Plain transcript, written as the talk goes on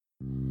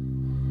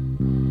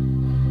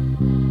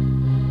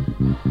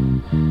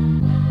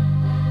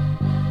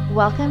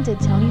Welcome to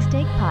Tony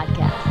Steak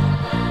Podcast.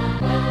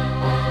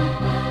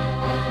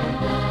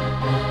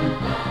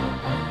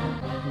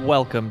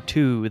 Welcome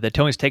to the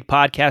Tony's Take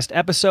Podcast,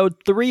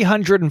 episode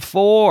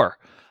 304.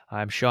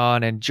 I'm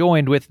Sean, and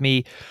joined with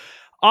me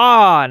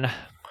on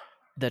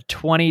the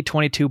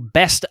 2022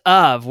 Best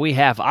Of, we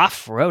have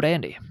Off-Road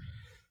Andy.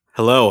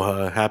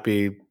 Hello,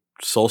 happy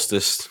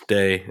Solstice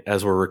Day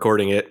as we're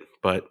recording it,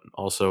 but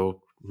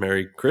also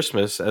Merry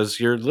Christmas as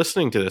you're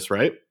listening to this,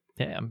 right?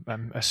 Yeah,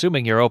 I'm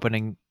assuming you're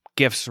opening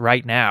gifts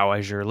right now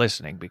as you're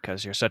listening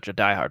because you're such a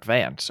diehard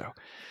fan, so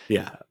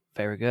Yeah.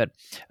 Very good.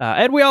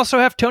 And we also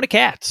have Tony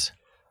Katz.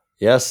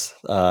 Yes,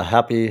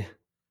 happy,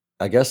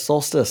 I guess,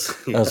 solstice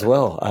as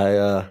well.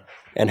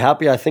 And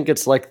happy, I think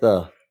it's like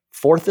the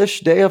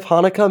 4th-ish day of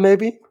Hanukkah,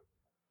 maybe?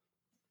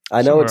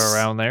 I know it's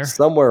around there.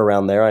 Somewhere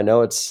around there. I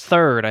know it's...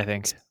 3rd, I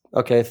think.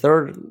 Okay,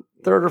 third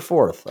or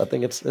 4th. I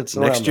think it's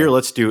next year,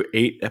 let's do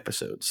 8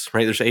 episodes,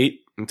 right? There's 8.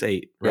 It's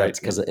 8, right? Yeah, it's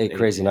because of 8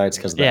 Crazy Nights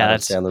because of the Adam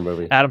Sandler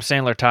movie. Adam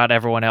Sandler taught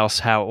everyone else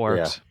how it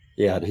works.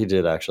 Yeah, he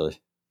did,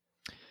 actually.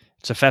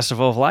 It's a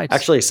festival of lights.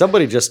 Actually,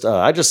 somebody just...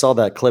 I just saw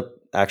that clip,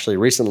 actually,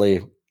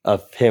 recently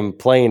of him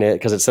playing it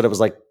because it said it was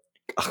like,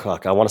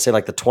 I want to say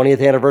like the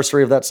 20th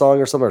anniversary of that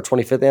song or something, or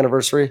 25th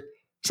anniversary,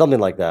 something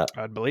like that.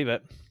 I'd believe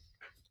it.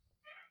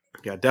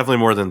 Yeah, definitely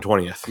more than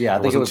 20th. Yeah,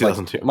 I think it was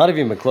like, it might have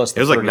even been close to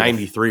it was 30th. like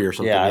 93 or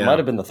something. Yeah, it might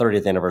have been the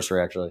 30th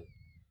anniversary, actually.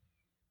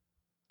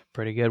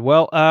 Pretty good.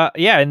 Well,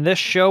 in this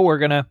show, we're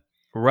going to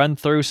run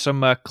through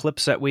some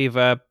clips that we've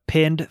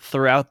pinned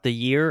throughout the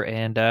year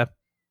and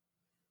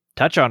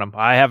touch on them.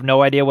 I have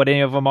no idea what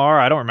any of them are.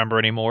 I don't remember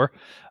anymore.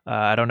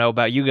 I don't know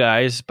about you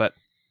guys, but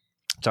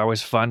it's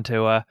always fun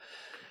to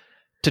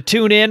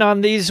tune in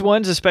on these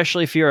ones,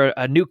 especially if you're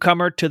a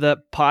newcomer to the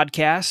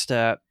podcast.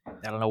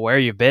 I don't know where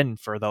you've been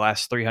for the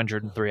last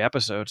 303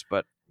 episodes,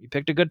 but you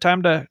picked a good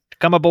time to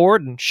come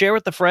aboard and share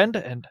with a friend.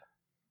 And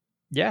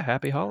yeah,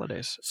 happy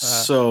holidays.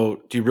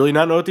 So, do you really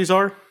not know what these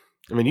are?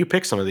 I mean, you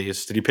picked some of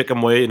these. Did you pick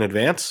them way in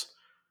advance?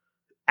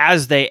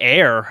 As they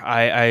air,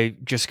 I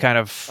just kind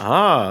of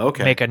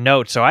make a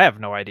note, so I have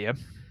no idea.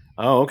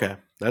 Oh, okay.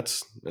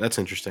 That's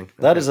interesting.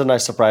 That is a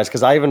nice surprise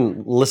because I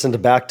even listened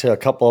back to a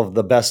couple of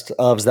the best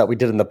ofs that we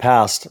did in the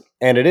past,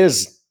 and it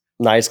is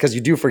nice because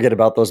you do forget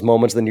about those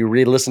moments. Then you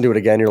re-listen to it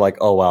again, you're like,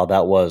 oh wow,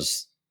 that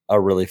was a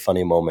really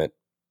funny moment.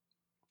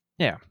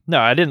 Yeah, no,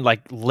 I didn't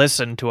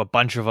listen to a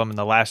bunch of them in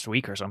the last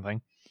week or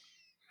something.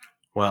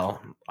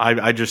 Well,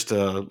 I just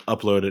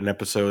uploaded an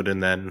episode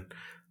and then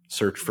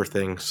search for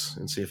things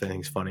and see if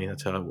anything's funny.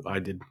 That's how I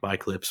did my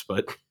clips,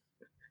 but.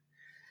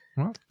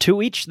 Well,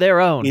 to each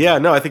their own. Yeah,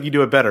 no, I think you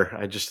do it better.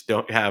 I just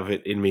don't have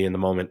it in me in the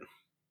moment.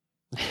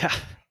 Yeah.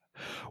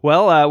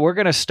 Well, we're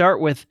going to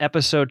start with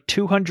episode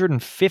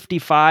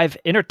 255,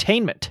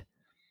 Entertainment.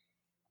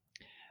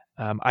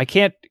 I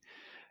can't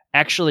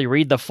actually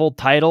read the full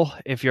title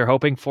if you're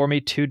hoping for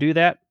me to do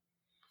that.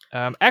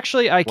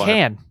 Actually, I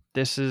can.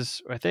 This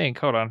is, I think,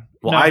 hold on.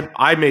 Well, no.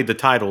 I made the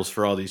titles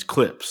for all these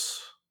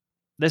clips.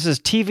 This is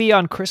TV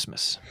on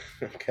Christmas.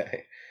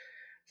 Okay.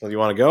 So you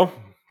want to go?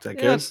 Is that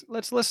good?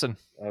 Let's listen.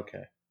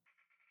 Okay.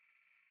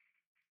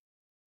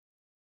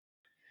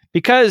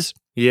 Because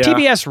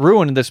TBS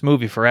ruined this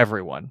movie for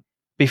everyone.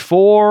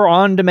 Before,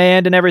 on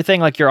demand and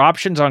everything, like your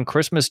options on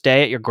Christmas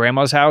Day at your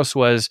grandma's house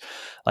was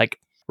like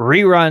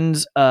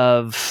reruns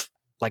of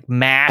like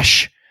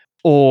MASH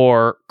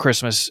or A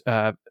Christmas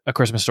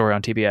Story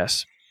on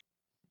TBS.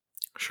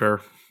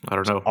 Sure. I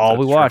don't know. All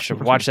we watched.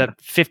 I've watched that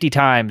 50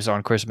 times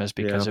on Christmas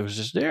because it was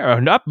just there.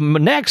 And up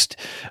next,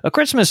 A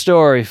Christmas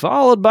Story,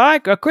 followed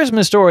by A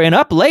Christmas Story, and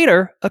up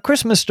later, A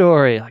Christmas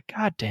Story. Like,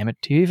 God damn it.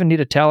 Do you even need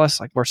to tell us?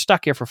 Like, we're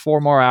stuck here for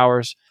 4 more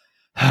hours.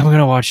 I'm going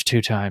to watch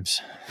 2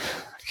 times.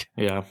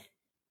 Yeah.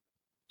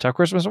 That's how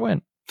Christmas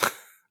went.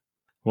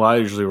 Well, I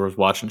usually was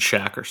watching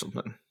Shaq or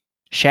something.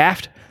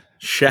 Shaft?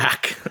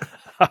 Shaq.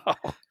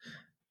 Oh.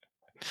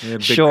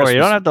 Sure, you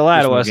don't have to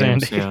lie to us,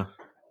 Andy. Yeah.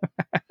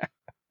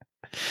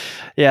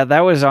 Yeah, that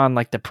was on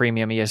like the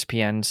premium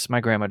ESPNs.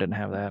 My grandma didn't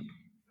have that.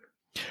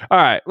 All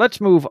right, let's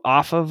move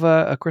off of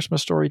A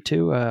Christmas Story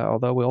 2,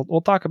 although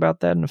we'll talk about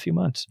that in a few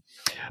months.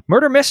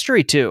 Murder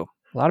Mystery 2.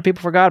 A lot of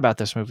people forgot about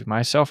this movie,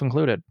 myself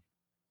included.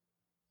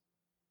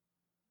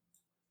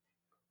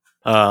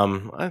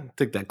 I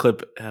think that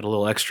clip had a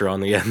little extra on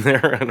the end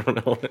there. I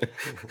don't know.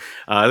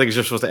 I think it's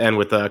just supposed to end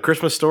with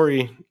Christmas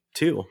Story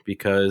 2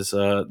 because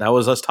that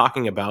was us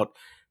talking about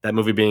that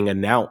movie being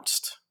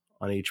announced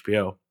on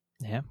HBO.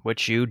 Yeah,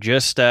 which you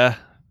just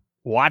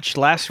watched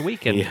last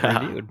week and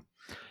reviewed.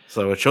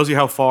 So it shows you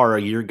how far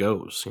a year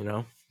goes, you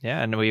know?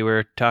 Yeah, and we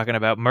were talking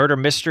about Murder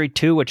Mystery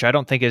 2, which I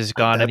don't think has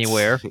gone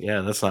anywhere.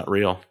 Yeah, that's not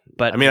real.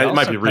 But I mean, it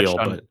might be real,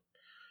 but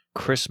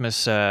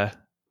Christmas. Never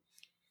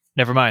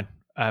mind.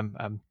 I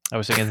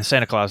was thinking the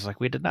Santa Claus. Like,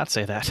 we did not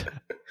say that.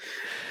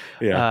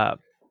 Yeah.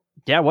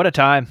 Yeah. What a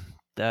time.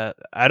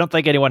 I don't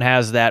think anyone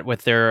has that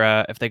with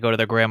their if they go to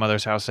their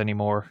grandmother's house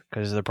anymore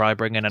because they're probably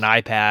bringing an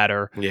iPad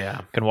or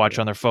can watch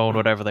on their phone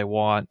whatever they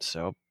want.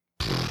 So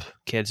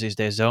kids these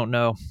days don't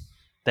know.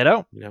 They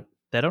don't. Yep.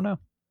 They don't know.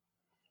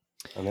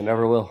 And they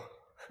never will.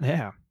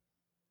 Yeah.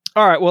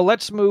 All right, well,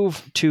 let's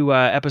move to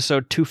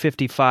episode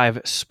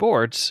 255,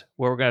 Sports,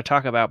 where we're going to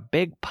talk about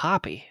Big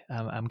Papi.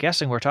 I'm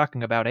guessing we're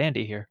talking about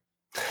Andy here.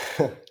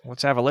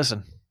 Let's have a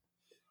listen.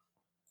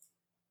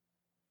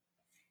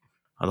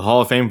 The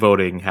Hall of Fame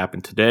voting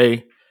happened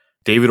today.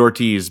 David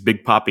Ortiz,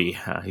 Big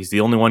Papi, he's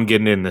the only one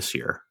getting in this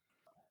year.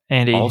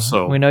 Andy,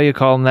 Also- we know you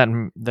call him that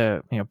in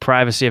the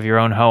privacy of your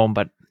own home,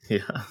 but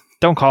Yeah.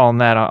 don't call him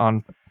that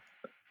on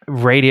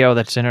radio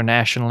that's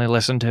internationally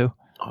listened to.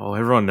 Oh,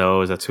 everyone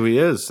knows that's who he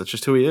is. That's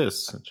just who he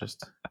is.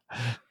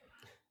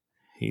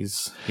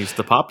 He's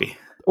the Papi.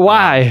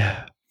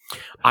 Why?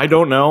 I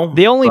don't know.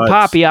 The only but-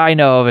 Papi I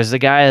know of is the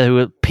guy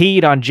who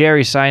peed on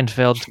Jerry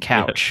Seinfeld's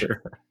couch. Yeah,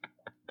 sure.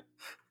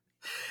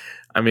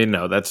 I mean,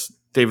 no, that's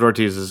David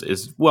Ortiz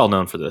is well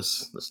known for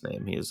this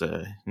name.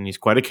 He's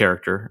quite a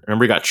character.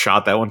 Remember, he got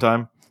shot that one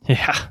time.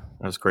 Yeah,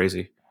 That was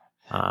crazy.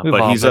 we've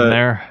But all he's been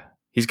there.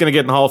 He's going to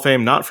get in the Hall of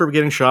Fame not for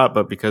getting shot,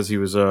 but because he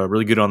was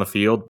really good on the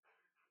field.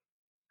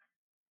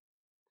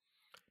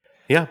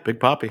 Yeah, Big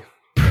Papi.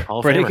 Hall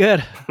of Pretty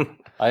Famer.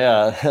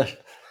 good.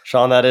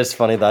 Sean, that is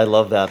funny. I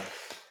love that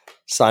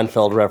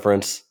Seinfeld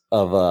reference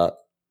of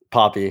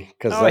Poppy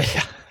because Oh,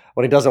 yeah.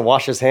 when he doesn't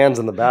wash his hands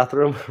in the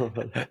bathroom.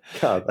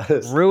 God, that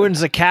is,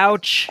 Ruins the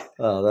couch.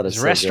 that is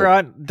His so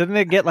restaurant, didn't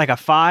it get like a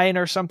fine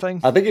or something?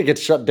 good. I think it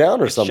gets shut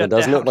down or something, shut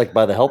doesn't down. it? Like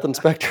by the health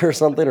inspector or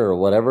something or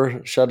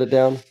whatever, shut it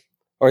down.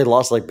 Or he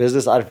lost like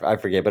business. I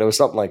forget, but it was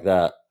something like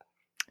that.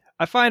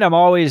 I find I'm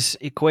always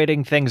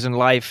equating things in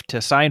life to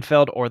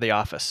Seinfeld or The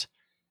Office.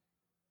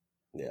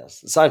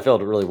 Yes, Seinfeld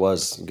really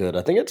was good.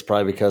 I think it's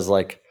probably because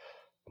like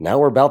now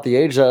we're about the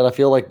age that I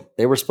feel like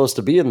they were supposed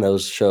to be in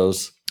those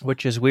shows.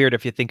 Which is weird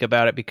if you think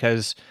about it,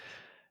 because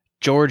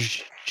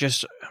George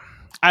just,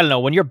 I don't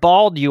know, when you're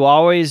bald, you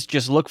always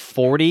just look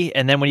 40,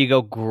 and then when you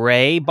go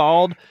gray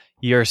bald,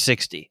 you're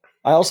 60.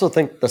 I also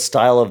think the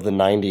style of the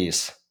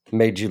 90s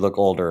made you look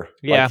older.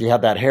 Yeah. Like you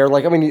had that hair.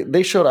 Like, I mean,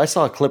 they showed, I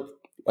saw a clip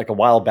like a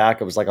while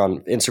back. It was like on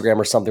Instagram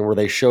or something where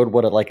they showed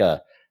what like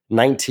a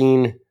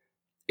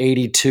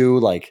 1982,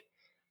 like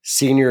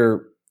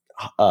senior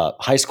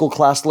high school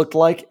class looked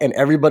like. And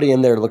everybody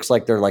in there looks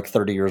like they're like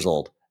 30 years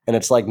old. And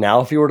it's like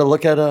now if you were to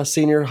look at a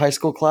senior high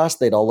school class,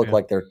 they'd all look Yeah.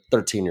 like they're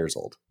 13 years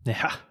old.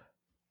 Yeah.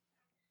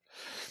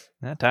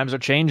 Times are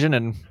changing,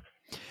 and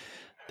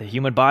the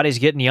human body's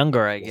getting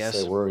younger, I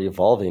guess. So we're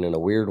evolving in a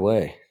weird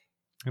way.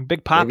 And Big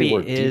Maybe Papi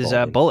we're is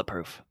devolving.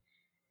 bulletproof.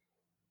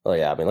 Oh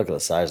yeah. I mean, look at the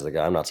size of the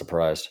guy. I'm not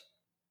surprised.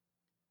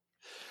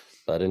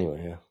 But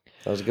anyway, yeah,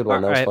 that was a good one.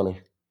 All That was right.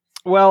 funny.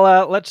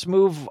 Well, let's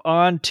move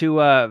on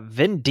to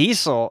Vin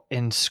Diesel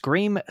in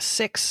Scream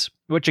 6,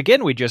 which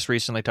again we just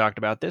recently talked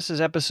about. This is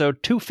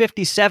episode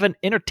 257,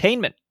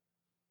 Entertainment.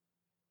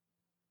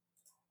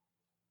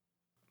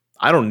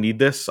 I don't need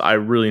this. I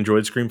really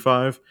enjoyed Scream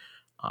 5.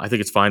 I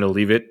think it's fine to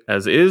leave it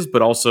as is,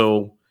 but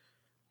also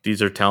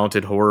these are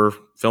talented horror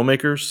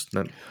filmmakers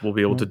that will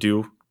be able to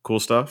do cool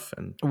stuff.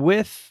 And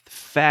With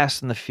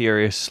Fast and the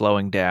Furious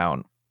slowing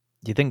down,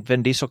 do you think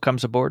Vin Diesel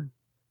comes aboard?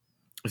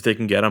 if they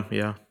can get them,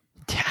 yeah.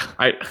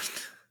 Yeah.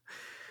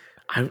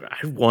 I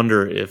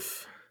wonder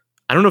if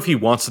I don't know if he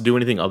wants to do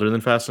anything other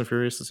than Fast and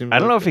Furious. It seems I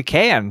don't know if he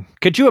can.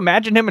 Could you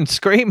imagine him in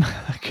Scream?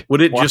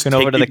 would it Walking just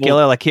over take to the people-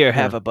 killer like, here,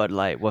 have a Bud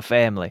Light. We're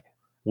family.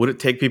 Would it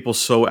take people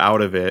so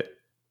out of it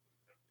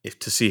if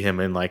to see him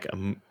in like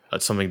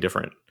something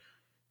different,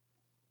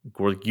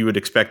 where you would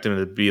expect him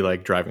to be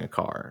like driving a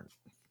car?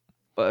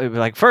 But it'd be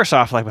like, first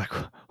off, like,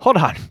 hold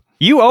on.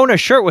 You own a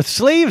shirt with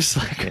sleeves?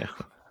 Like, Yeah.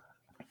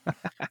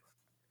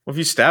 Well, if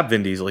you stab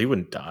Vin Diesel, he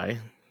wouldn't die.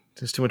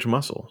 There's too much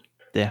muscle.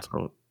 Yeah.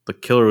 So the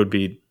killer would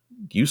be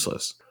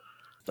useless.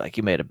 like,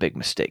 you made a big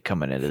mistake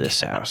coming into this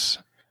house.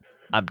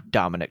 I'm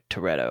Dominic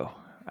Toretto.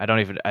 I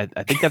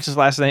think that's his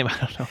last name. I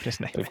don't know what his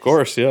name is. Of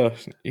course, yeah.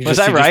 He Was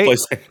that he right?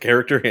 Just plays that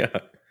character, yeah.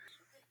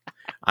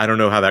 I don't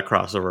know how that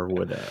crossover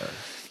would.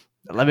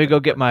 Let me go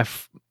get my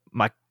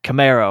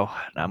Camaro,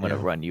 and I'm going to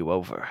Yeah. run you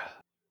over.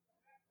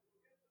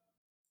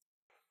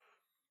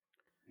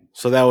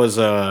 So that was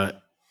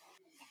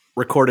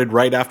recorded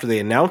right after they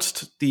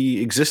announced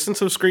the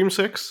existence of Scream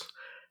 6.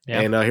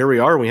 Yeah. And here we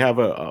are. We have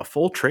a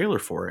full trailer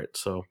for it.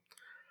 So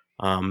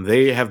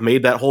they have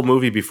made that whole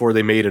movie before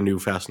they made a new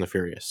Fast and the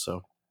Furious.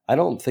 So I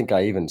don't think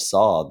I even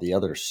saw the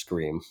other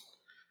Scream.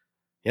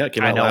 yeah, it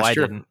came I out know last I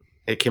year. didn't.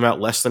 It came out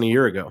less than a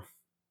year ago.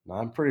 No,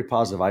 I'm pretty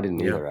positive I didn't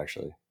Yeah. either,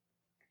 actually.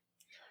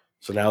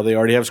 So now they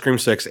already have Scream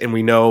 6, and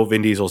we know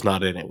Vin Diesel's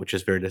not in it, which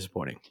is very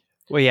disappointing.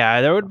 Well,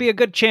 yeah, there would be a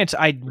good chance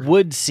I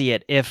would see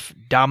it if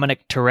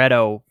Dominic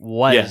Toretto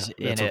was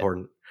in that's it.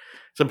 important.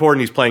 It's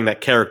important he's playing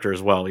that character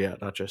as well. Yeah,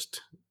 not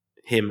just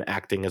him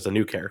acting as a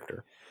new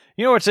character.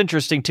 You know what's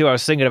interesting too? I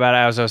was thinking about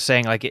it as I was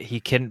saying, like, he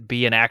couldn't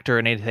be an actor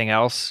in anything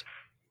else.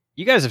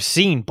 You guys have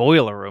seen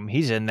Boiler Room.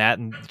 He's in that,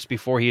 and it's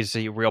before he's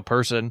a real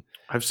person.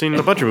 I've seen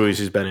a bunch of movies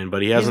he's been in,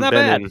 but he hasn't not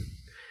been bad. in.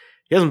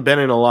 He hasn't been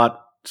in a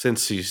lot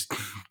since he's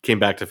came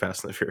back to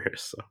Fast and the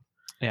Furious. So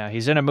Yeah,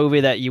 he's in a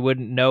movie that you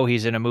wouldn't know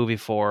he's in a movie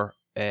for,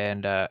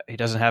 and he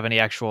doesn't have any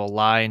actual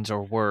lines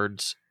or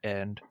words,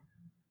 and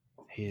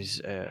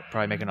he's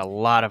probably making a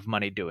lot of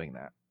money doing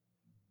that.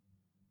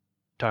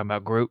 Talking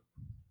about Groot.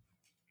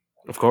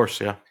 Of course,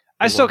 yeah.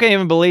 I still can't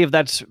even believe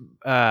that's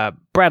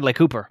Bradley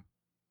Cooper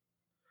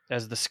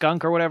as the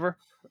skunk or whatever.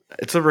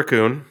 It's a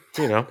raccoon,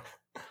 you know.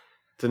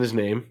 It's in his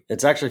name.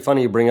 It's actually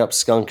funny you bring up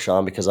skunk,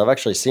 Sean, because I've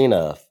actually seen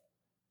a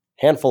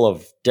handful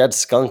of dead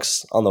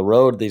skunks on the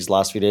road these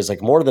last few days,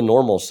 like more than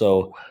normal.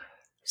 So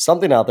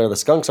something out there, the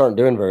skunks aren't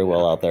doing very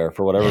well out there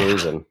for whatever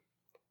reason.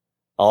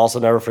 I'll also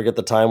never forget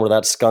the time where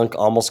that skunk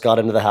almost got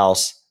into the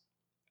house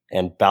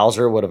and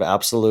Bowser would have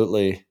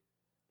absolutely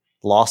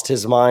lost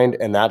his mind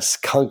and that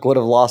skunk would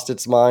have lost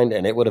its mind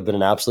and it would have been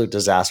an absolute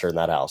disaster in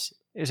that house.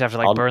 You just have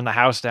to burn the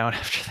house down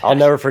after that. I'll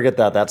never forget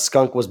that. That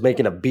skunk was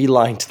making a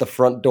beeline to the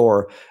front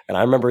door and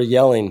I remember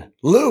yelling,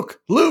 Luke,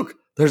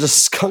 there's a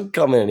skunk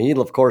coming. And he,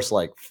 of course,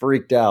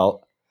 freaked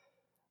out.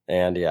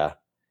 And yeah.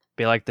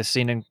 Be like the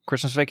scene in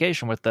Christmas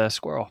Vacation with the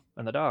squirrel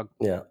and the dog.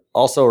 Yeah.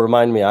 Also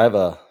remind me, I have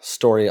a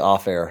story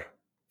off air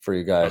for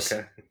you guys.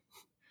 Okay.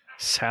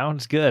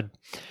 Sounds good.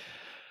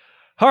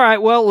 All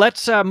right, well,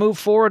 let's move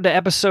forward to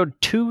episode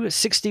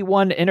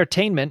 261,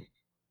 Entertainment,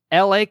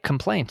 LA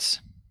Complaints.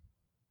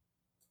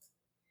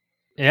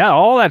 Yeah,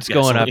 all that's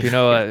going up.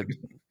 A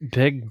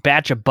big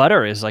batch of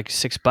butter is like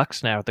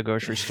 $6 now at the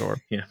grocery store.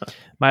 Yeah.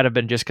 Might have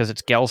been just because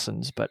it's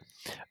Gelson's. But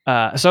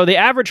so the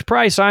average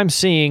price I'm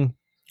seeing,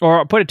 or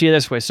I'll put it to you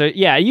this way. So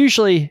yeah,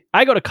 usually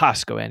I go to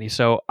Costco, Andy.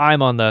 So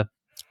I'm on the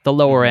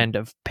lower end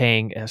of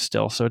paying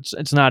still. So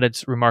it's not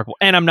remarkable.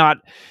 And I'm not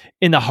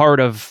in the heart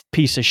of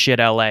piece of shit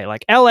LA.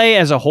 Like LA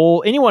as a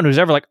whole, anyone who's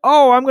ever like,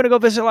 oh, I'm going to go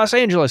visit Los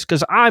Angeles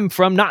because I'm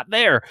from not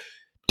there.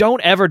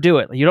 Don't ever do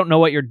it. You don't know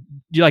what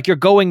you're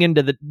going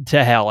into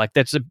to hell. Like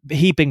that's a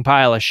heaping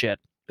pile of shit.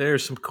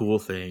 There's some cool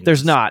things.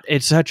 There's not.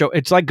 It's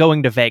like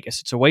going to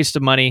Vegas. It's a waste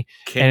of money.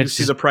 Can you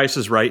see The Price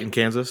is Right in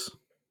Kansas?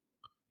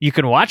 You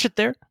can watch it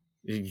there.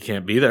 You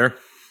can't be there.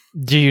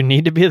 Do you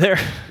need to be there?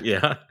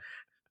 Yeah.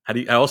 How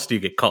else do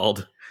you get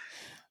called?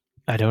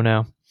 I don't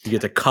know. You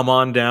get to come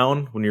on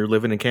down when you're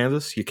living in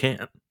Kansas? You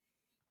can't.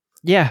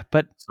 Yeah,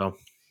 but So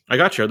I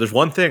got you. There's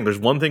one thing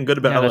good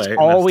about LA. That's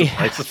all we The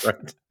Price is have.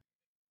 Right.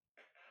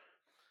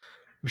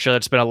 I'm sure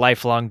that's been a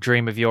lifelong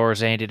dream of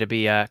yours, Andy, to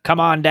be come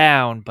on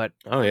down. But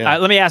Oh, yeah.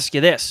 let me ask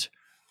you this.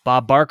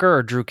 Bob Barker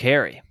or Drew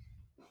Carey?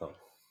 It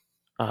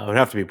would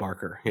have to be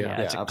Barker.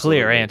 Yeah. It's a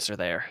absolutely. clear answer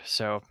there.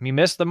 So you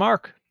missed the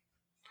mark.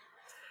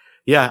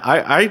 Yeah,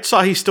 I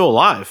saw he's still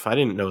alive. I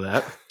didn't know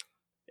that.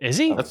 Is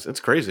he? It's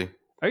crazy.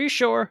 Are you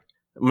sure?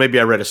 Maybe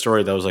I read a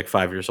story that was like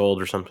 5 years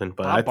old or something.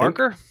 But Bob I think,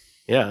 Barker?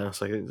 yeah,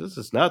 it's like, this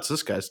is nuts.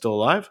 This guy's still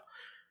alive.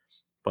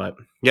 But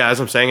yeah, as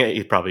I'm saying it,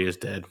 he probably is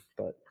dead.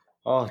 But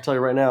I'll tell you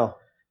right now,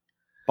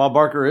 Bob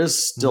Barker is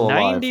still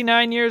alive.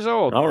 99 years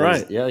old. all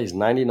right. He's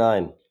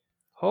 99.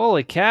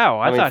 Holy cow.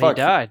 I thought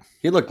he died.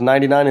 He looked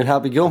 99 in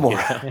Happy Gilmore.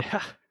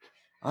 Yeah.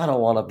 I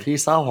don't want a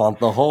piece. I want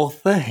the whole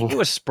thing. He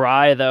was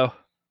spry, though.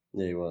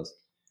 Yeah, he was.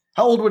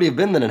 How old would he have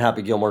been then in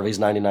Happy Gilmore if he's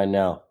 99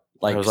 now?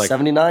 It was like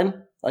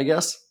 79, I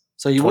guess.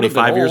 So he would have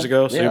been 25 years old.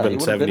 ago, so yeah, he'd been he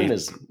would have been in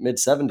 70, his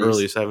mid-70s.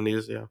 Early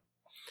 70s, yeah.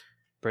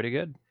 Pretty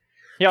good.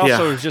 He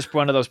also Yeah. was just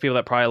one of those people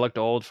that probably looked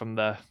old from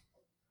the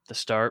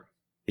start.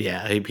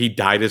 Yeah, he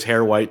dyed his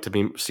hair white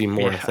to seem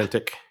more Yeah.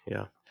 authentic.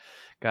 Yeah.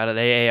 Got an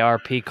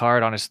AARP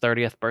card on his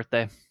 30th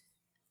birthday.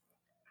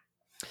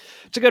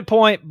 It's a good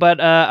point, but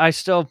I'm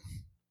still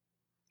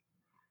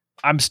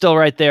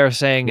right there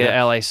saying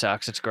Yeah. LA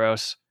sucks. It's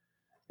gross.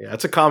 Yeah,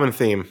 it's a common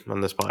theme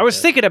on this podcast. I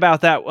was thinking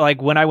about that,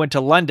 like when I went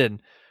to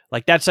London.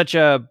 Like that's it's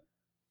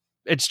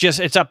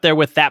up there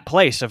with that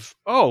place of,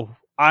 oh,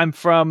 I'm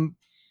from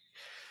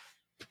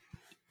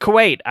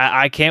Kuwait.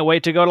 I can't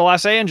wait to go to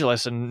Los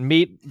Angeles and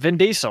meet Vin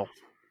Diesel.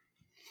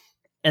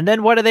 And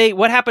then what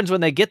happens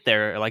when they get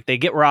there? Like they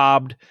get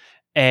robbed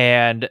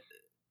and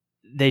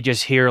they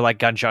just hear like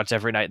gunshots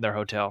every night in their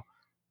hotel.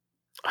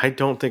 I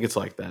don't think it's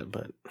like that,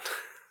 but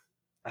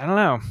I don't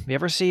know. You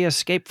ever see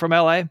Escape from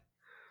LA?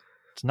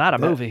 It's not a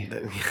movie.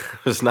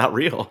 It's not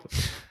real.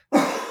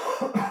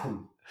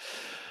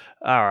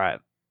 All right.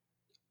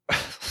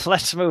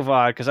 Let's move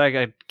on because I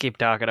could keep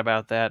talking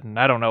about that, and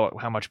I don't know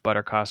how much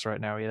butter costs right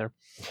now either.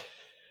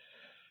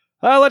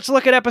 Let's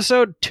look at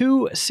episode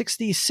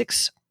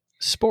 266,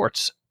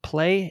 Sports,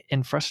 Play,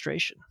 and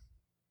Frustration.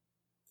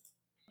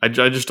 I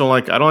just don't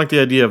like the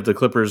idea of the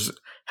Clippers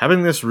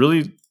having this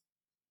really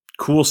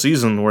cool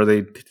season where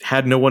they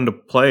had no one to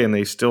play and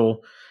they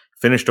still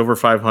finished over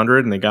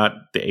 500 and they got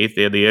they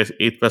had the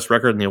eighth best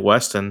record in the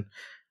West, and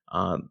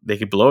they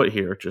could blow it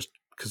here just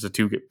because of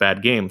two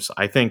bad games.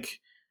 I think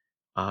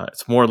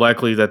it's more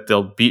likely that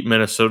they'll beat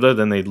Minnesota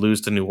than they'd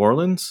lose to New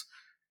Orleans.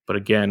 But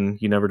again,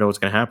 you never know what's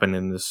going to happen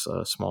in this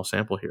small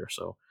sample here.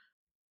 So,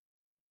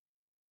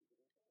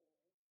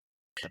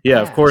 yeah,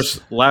 of course,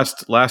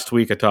 last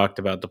week I talked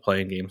about the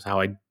playing games, how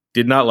I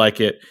did not like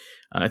it.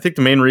 I think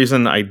the main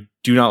reason I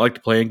do not like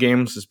the playing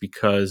games is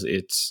because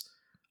it's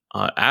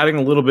adding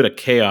a little bit of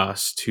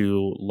chaos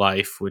to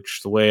life,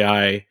 which the way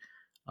I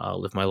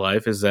live my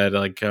life is that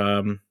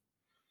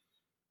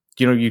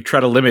you try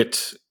to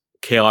limit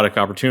chaotic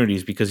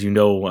opportunities because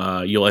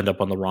you'll end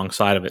up on the wrong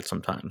side of it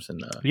sometimes.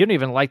 And You don't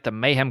even like the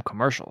Mayhem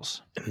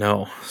commercials.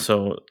 no,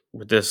 so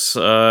with this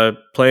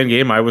playing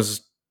game, I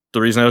was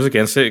the reason I was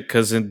against it,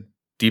 because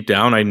deep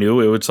down I knew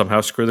it would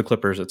somehow screw the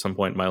Clippers at some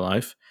point in my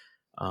life.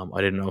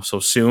 I didn't know so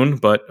soon,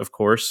 but of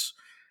course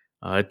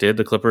it did.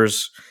 The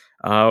Clippers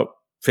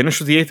finished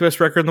with the 8th best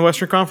record in the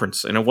Western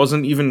Conference, and it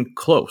wasn't even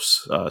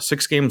close.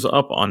 6 games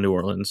up on New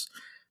Orleans.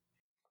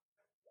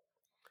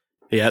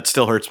 Yeah, it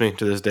still hurts me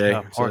to this day.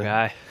 Oh, poor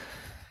guy.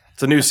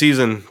 It's a new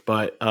season,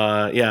 but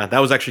yeah, that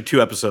was actually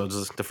 2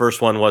 episodes. The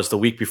first one was the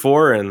week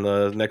before, and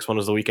the next one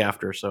was the week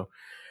after. So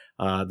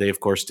they, of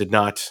course, did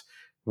not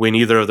win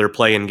either of their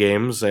play-in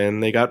games,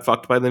 and they got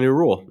fucked by the new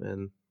rule,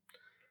 and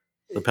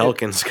the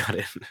Pelicans got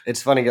in.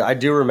 It's funny. I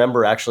do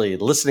remember actually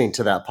listening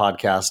to that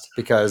podcast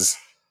because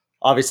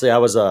obviously I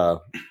was,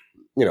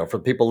 for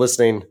people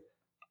listening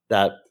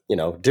that,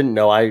 didn't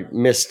know, I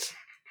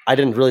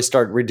didn't really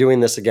start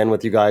redoing this again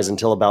with you guys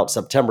until about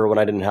September when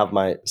I didn't have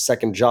my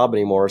second job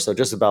anymore. So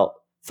just about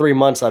 3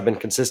 months I've been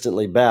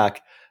consistently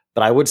back,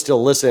 but I would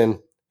still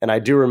listen. And I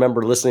do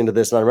remember listening to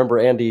this, and I remember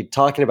Andy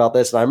talking about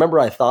this, and I remember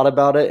I thought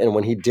about it. And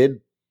when he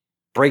did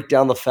break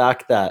down the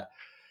fact that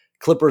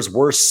Clippers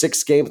were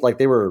 6 games, like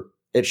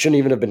it shouldn't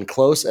even have been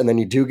close. And then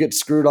you do get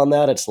screwed on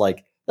that. It's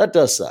like, that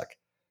does suck.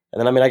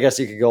 And then, I guess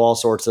you could go all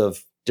sorts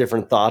of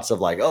different thoughts of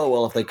like, oh,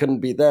 well, if they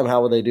couldn't beat them,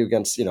 how would they do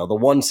against, the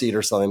 1 seed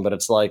or something? But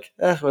it's like,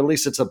 well, at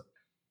least it's a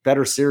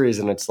better series.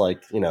 And it's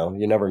like, you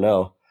never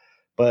know.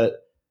 But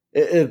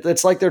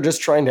it's like they're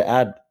just trying to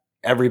add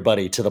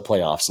everybody to the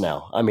playoffs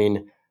now.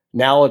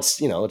 Now it's,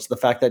 it's the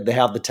fact that they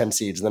have the 10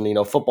 seeds, and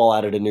then, football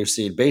added a new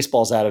seed,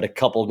 baseball's added a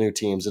couple new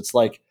teams. It's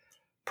like,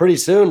 pretty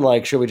soon,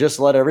 like, should we just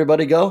let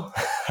everybody go?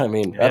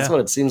 That's what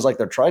it seems like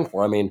they're trying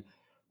for.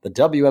 The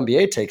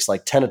WNBA takes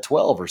like 10 of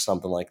 12 or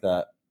something like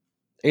that.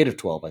 8 of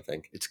 12, I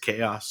think. It's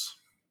chaos.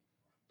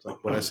 It's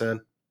like what I said.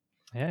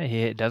 Yeah,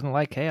 he doesn't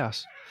like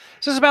chaos.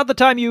 Is this about the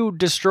time you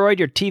destroyed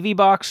your TV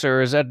box,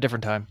 or is that a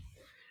different time?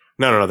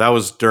 No. That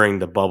was during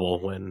the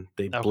bubble when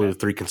they blew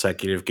 3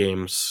 consecutive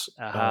games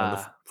in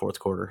the fourth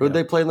quarter. Who'd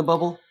they play in the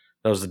bubble?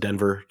 That was the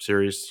Denver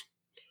series.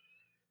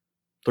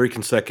 3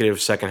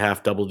 consecutive second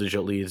half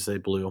double-digit leads they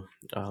blew.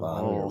 I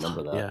don't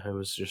remember that. Yeah, it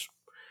was just...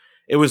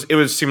 It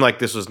would seem like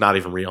this was not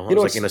even real. It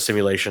was like in a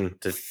simulation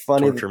to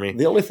torture me.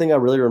 The only thing I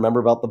really remember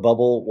about the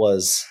bubble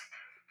was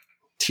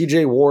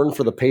TJ Warren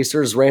for the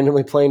Pacers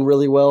randomly playing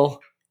really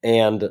well,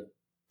 and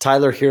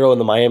Tyler Hero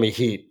and the Miami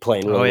Heat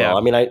playing really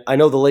well. I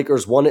know the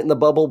Lakers won it in the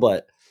bubble,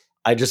 but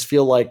I just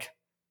feel like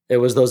it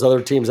was those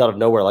other teams out of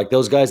nowhere. Like,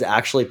 those guys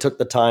actually took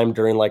the time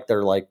during like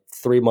their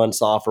 3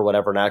 months off or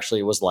whatever, and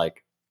actually was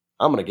like,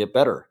 I'm going to get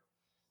better.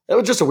 It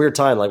was just a weird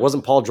time. Like,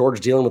 wasn't Paul George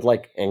dealing with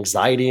like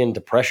anxiety and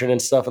depression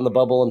and stuff in the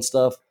bubble and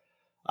stuff?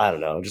 I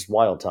don't know. Just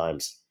wild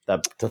times.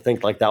 That to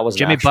think like that was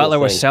Jimmy Butler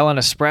was selling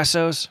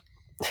espressos.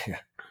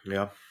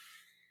 Yeah.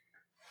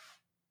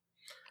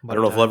 I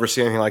don't know if we'll ever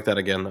see anything like that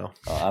again, though.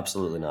 Oh,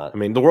 absolutely not.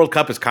 The World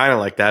Cup is kind of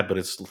like that, but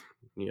it's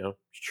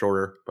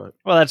shorter. But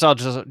well, that's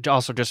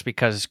also just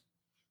because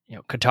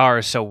Qatar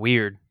is so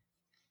weird.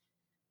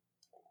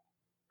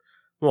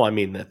 Well,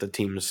 that the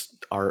teams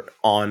are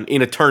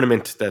in a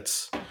tournament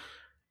that's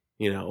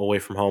away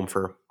from home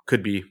for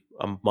could be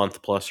a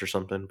month plus or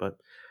something. But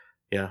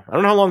yeah, I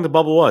don't know how long the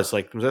bubble was.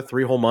 Like, was that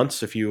 3 whole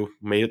months if you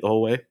made it the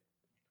whole way?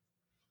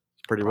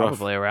 It's pretty rough.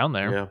 Probably around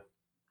there. Yeah.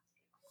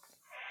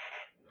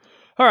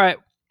 All right.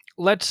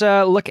 Let's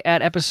look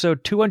at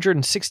episode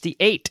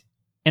 268.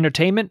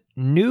 Entertainment,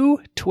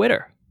 new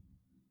Twitter.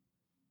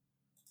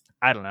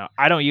 I don't know.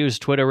 I don't use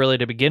Twitter really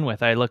to begin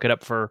with. I look it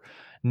up for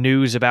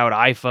news about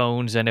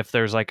iPhones, and if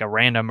there's like a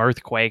random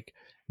earthquake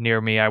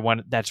near me,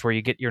 that's where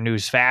you get your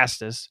news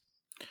fastest.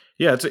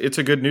 Yeah, it's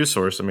a good news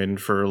source.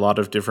 For a lot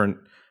of different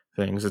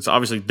things. It's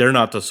obviously they're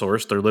not the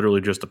source; they're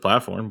literally just a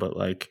platform. But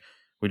like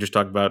we just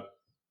talked about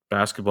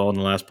basketball in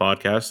the last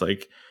podcast,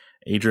 like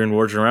Adrian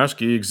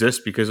Wojnarowski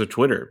exists because of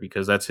Twitter,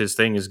 because that's his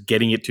thing, is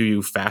getting it to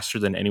you faster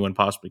than anyone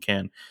possibly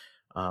can.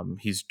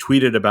 He's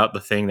tweeted about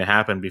the thing that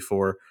happened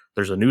before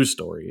there's a news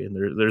story, and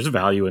there's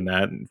value in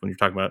that. And when you're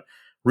talking about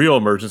real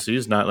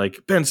emergencies, not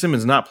like Ben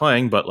Simmons not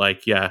playing, but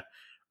like,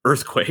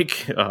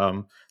 earthquake,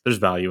 there's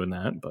value in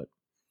that. But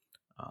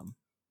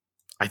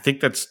I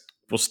think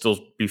will still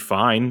be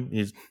fine.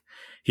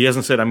 He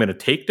hasn't said I'm going to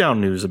take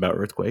down news about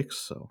earthquakes.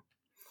 So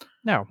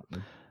no,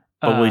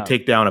 but will he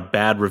take down a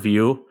bad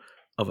review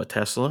of a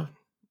Tesla?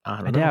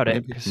 I doubt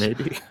it.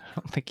 Maybe. I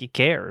don't think he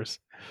cares.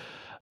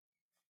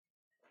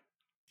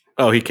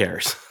 Oh, he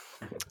cares.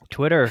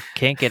 Twitter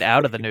can't get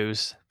out of the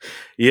news.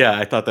 Yeah,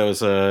 I thought that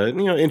was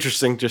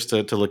interesting just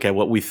to look at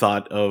what we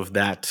thought of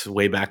that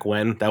way back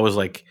when. That was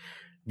like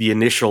the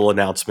initial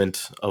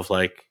announcement of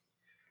like,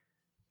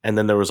 and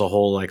then there was a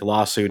whole like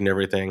lawsuit and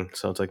everything.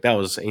 So it's like that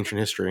was ancient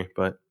history.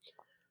 But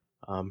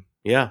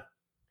yeah,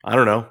 I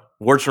don't know.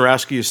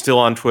 Wojnarowski is still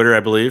on Twitter, I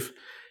believe.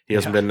 He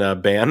hasn't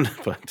been banned,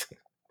 but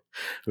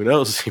who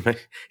knows?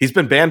 He's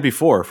been banned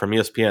before from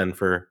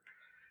ESPN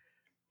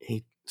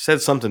he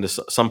said something to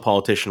some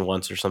politician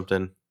once or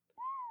something,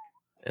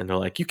 and they're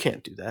like, "You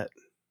can't do that."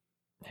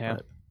 Yeah.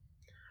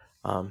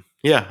 But,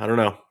 I don't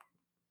know.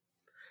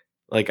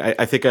 Like,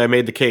 I think I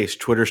made the case.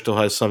 Twitter still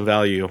has some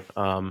value.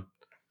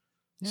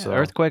 So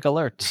earthquake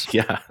alerts.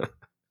 Yeah.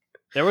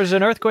 There was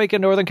an earthquake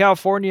in Northern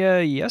California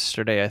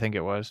yesterday, I think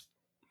it was.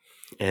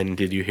 And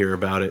did you hear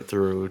about it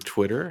through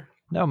Twitter?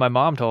 No, my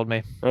mom told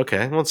me.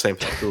 Okay, well, same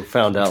thing. Who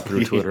found out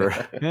through Twitter.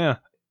 Yeah.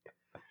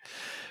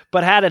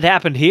 But had it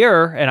happened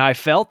here and I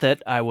felt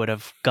it, I would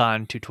have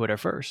gone to Twitter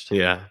first.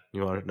 Yeah,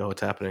 you want to know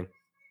what's happening.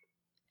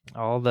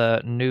 All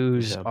the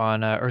news Yeah.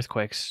 on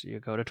earthquakes, you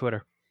go to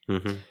Twitter.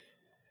 Mm-hmm.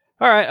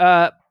 All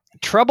right.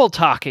 Trouble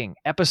Talking,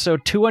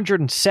 episode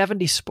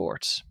 270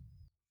 Sports.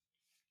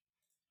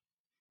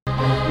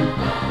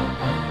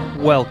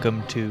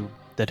 Welcome to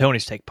the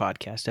Tony's Take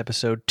Podcast,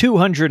 episode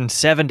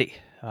 270.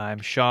 I'm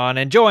Sean,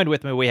 and joined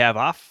with me we have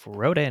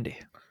Off-Road Andy.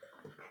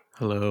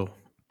 Hello.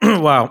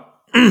 Wow.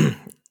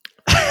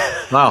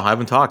 Wow, I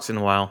haven't talked in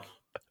a while.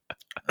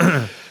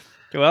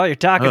 Well, you're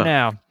talking Ugh.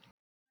 now.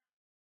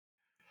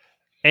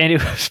 Andy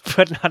was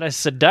putting on a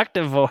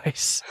seductive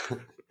voice.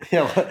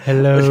 Yeah, what-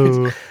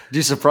 Hello. Did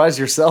you surprise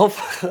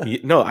yourself?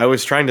 No, I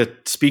was trying to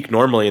speak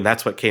normally, and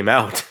that's what came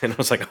out. And I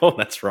was like, oh,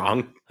 that's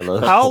wrong. Hello.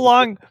 How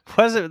long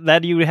was it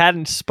that you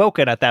hadn't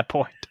spoken at that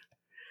point?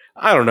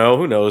 I don't know.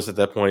 Who knows at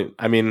that point?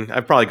 I mean,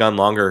 I've probably gone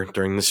longer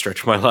during this stretch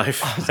of my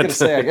life. I was going to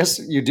say, I guess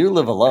you do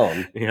live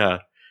alone. Yeah.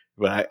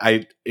 But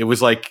it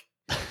was like,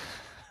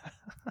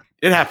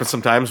 it happens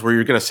sometimes where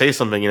you're going to say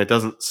something and it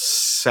doesn't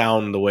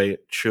sound the way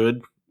it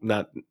should.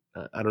 Not,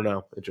 I don't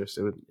know.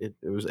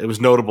 It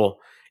was notable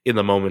in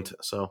the moment.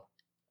 So,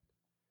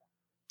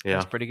 yeah.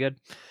 That's pretty good.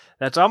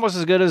 That's almost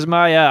as good as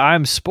my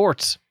I'm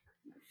Sports.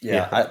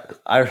 Yeah,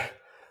 I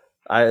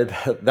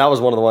that was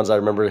one of the ones I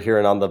remember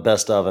hearing on the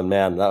best of, and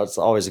man, that was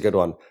always a good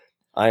one.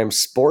 I am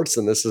Sports,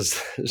 and this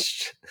is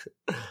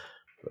the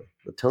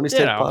Tony's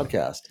Take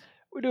Podcast.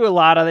 We do a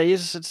lot of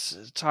these.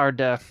 It's hard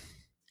to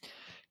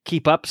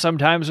keep up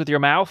sometimes with your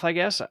mouth, I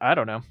guess. I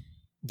don't know.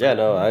 Yeah,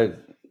 no, I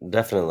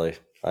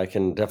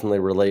can definitely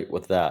relate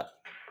with that.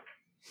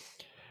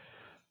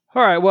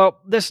 All right. Well,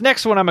 this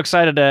next one I'm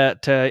excited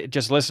to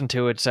just listen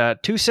to. It's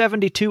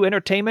 272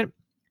 Entertainment.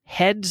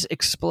 Heads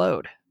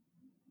Explode.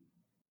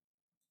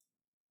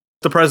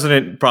 The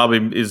president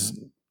probably is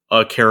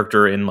a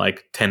character in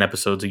like 10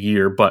 episodes a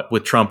year, but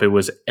with Trump, it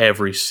was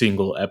every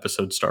single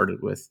episode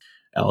started with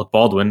Alec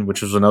Baldwin,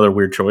 which was another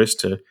weird choice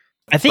to.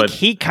 I think But-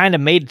 he kind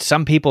of made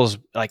some people's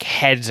like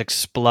heads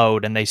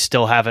explode, and they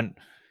still haven't,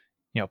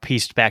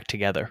 pieced back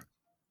together.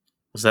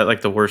 Was that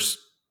like the worst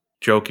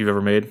joke you've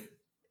ever made?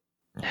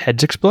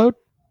 Heads explode?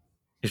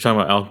 You're talking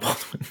about Alec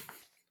Baldwin.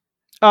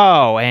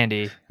 Oh,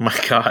 Andy. My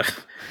God.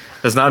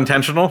 That's not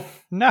intentional?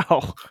 No.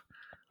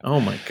 Oh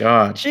my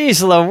God.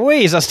 Jeez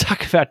Louise, I was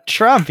talking about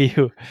Trump,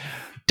 you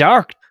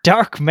dark,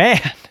 dark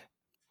man.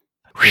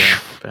 Yeah,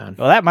 bad.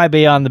 Well, that might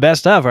be on the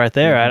best of right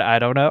there. I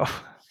don't know.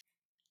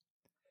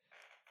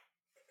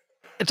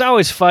 It's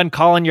always fun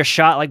calling your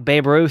shot like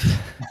Babe Ruth.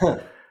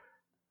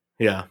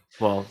 Yeah.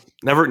 Well,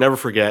 never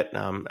forget.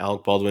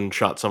 Alec Baldwin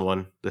shot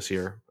someone this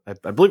year.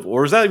 I believe,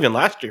 or was that even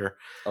last year?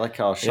 I like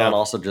how Sean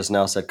also just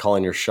now said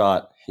calling your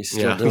shot. He's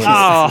still Yeah. doing it.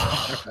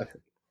 Oh,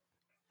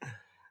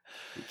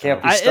 You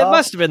can't be it stopped.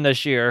 must have been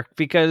this year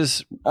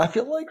because I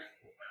feel like,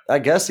 I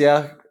guess,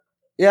 yeah.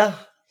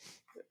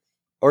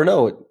 Or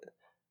no,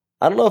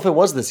 I don't know if it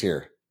was this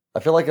year. I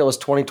feel like it was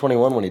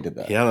 2021 when he did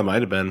that. Yeah, that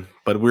might have been.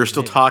 But we were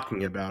still Maybe.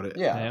 talking about it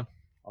Yeah.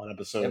 on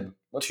episode Yep.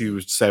 Let's-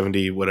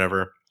 270,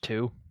 whatever.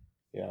 2.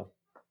 Yeah.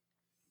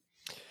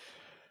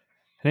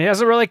 And he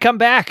hasn't really come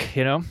back,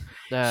 Well,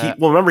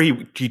 remember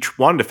he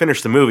wanted to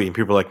finish the movie, and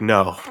people were like,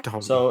 "No,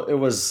 don't." So it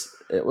was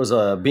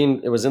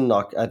in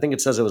I think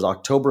it says it was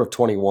October of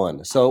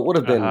 21. So it would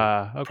have been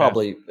okay.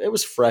 probably, it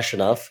was fresh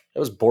enough. It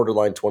was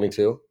borderline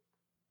 22.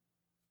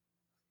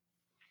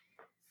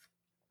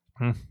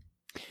 All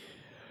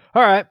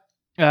right.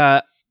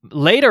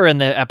 Later in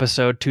the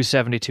episode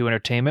 272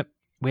 Entertainment,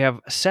 we have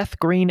Seth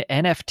Green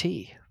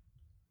NFT.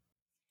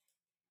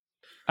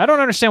 I don't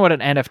understand what an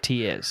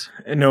NFT is.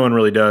 And no one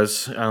really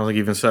does. I don't think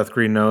even Seth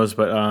Green knows,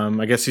 but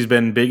I guess he's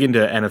been big into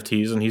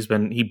NFTs,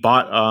 and he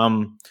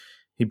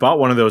bought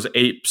one of those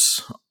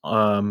apes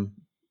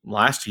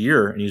last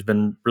year, and he's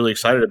been really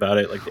excited about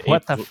it. Like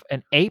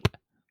An ape?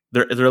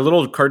 They're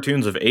little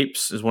cartoons of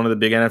apes is one of the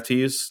big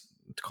NFTs.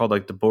 It's called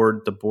like the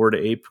Bored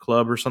Ape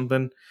Club or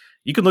something.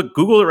 You can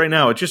Google it right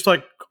now. It's just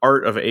like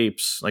art of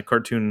apes, like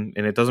cartoon,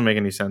 and it doesn't make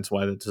any sense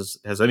why that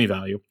has any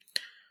value.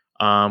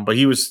 But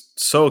he was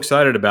so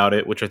excited about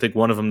it, which I think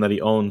one of them that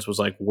he owns was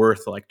like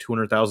worth like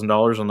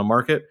 $200,000 on the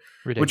market,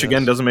 Ridiculous. which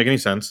again doesn't make any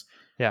sense.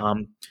 Yeah.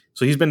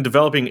 So he's been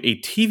developing a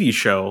TV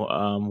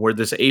show where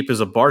this ape is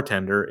a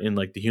bartender in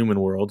like the human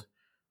world.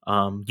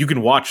 You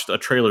can watch a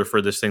trailer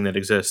for this thing that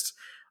exists.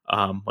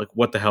 Like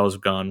what the hell has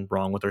gone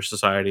wrong with our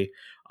society?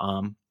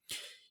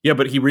 Yeah,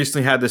 but he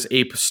recently had this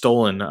ape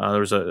stolen. There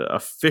was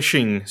a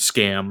phishing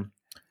scam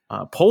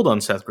pulled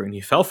on Seth Green. He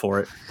fell for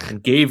it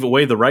and gave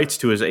away the rights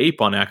to his ape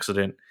on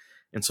accident.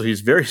 And so he's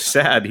very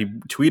sad. He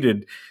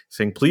tweeted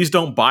saying, "Please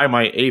don't buy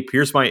my ape.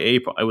 Here's my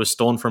ape. It was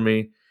stolen from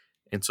me.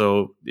 And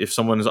so if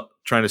someone is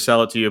trying to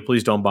sell it to you,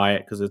 please don't buy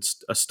it because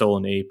it's a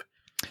stolen ape."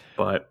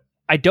 But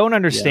I don't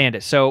understand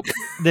it. So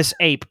this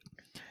ape,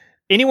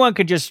 anyone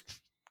could just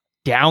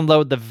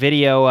download the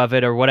video of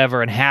it or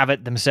whatever and have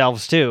it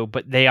themselves too,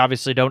 but they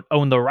obviously don't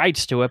own the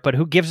rights to it. But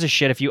who gives a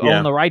shit if you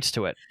own the rights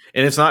to it?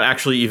 And it's not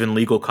actually even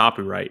legal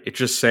copyright. It's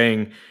just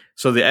saying,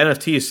 so the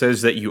NFT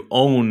says that you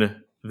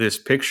own this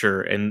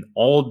picture, and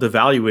all the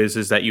value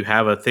is that you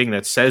have a thing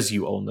that says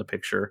you own the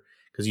picture,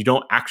 because you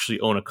don't actually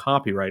own a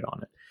copyright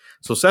on it.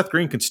 So Seth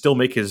Green can still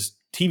make his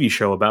TV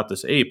show about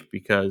this ape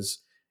because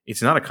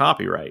it's not a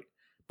copyright,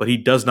 but he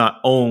does not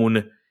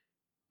own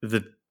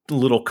the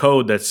little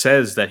code that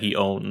says that he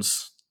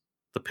owns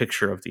the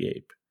picture of the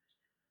ape.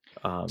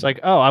 It's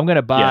like, oh, I'm going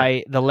to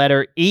buy the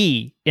letter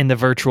E in the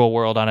virtual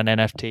world on an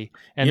NFT.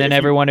 And then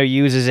everyone who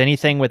uses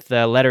anything with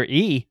the letter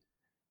E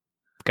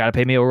got to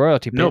pay me a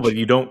royalty. Bitch. No, but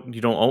you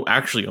don't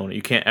actually own it.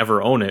 You can't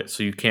ever own it.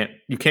 So you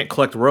can't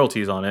collect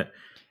royalties on it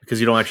because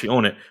you don't actually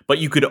own it. But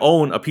you could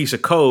own a piece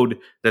of code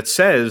that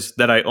says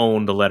that I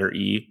own the letter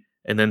E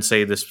and then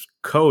say this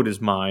code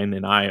is mine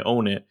and I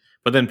own it.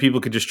 But then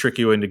people could just trick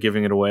you into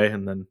giving it away.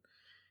 And then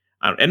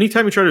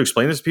anytime you try to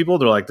explain this to people,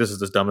 they're like, this is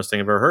the dumbest thing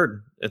I've ever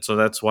heard. And so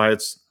that's why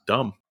it's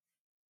dumb.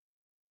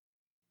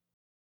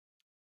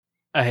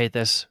 I hate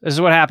this. This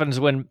is what happens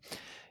when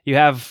you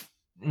have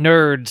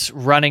nerds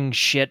running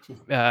shit,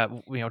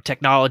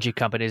 technology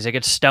companies. They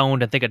get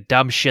stoned and think of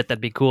dumb shit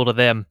that'd be cool to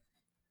them.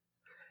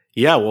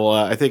 Yeah, well,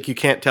 I think you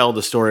can't tell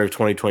the story of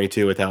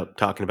 2022 without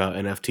talking about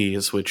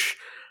NFTs, which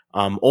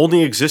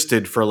only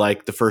existed for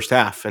like the first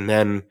half, and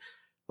then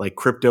like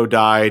crypto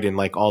died and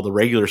like all the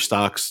regular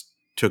stocks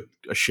took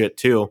a shit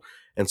too.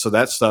 And so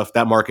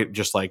that market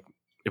just like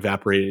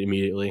evaporated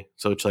immediately.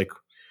 So it's like,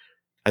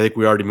 I think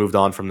we already moved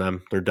on from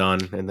them. They're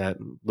done. And that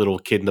little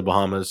kid in the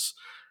Bahamas,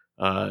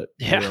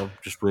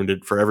 just ruined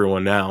it for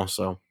everyone now.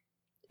 So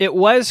it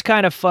was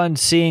kind of fun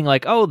seeing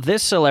like, oh,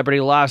 this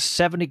celebrity lost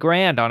 70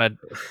 grand on a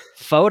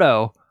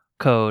photo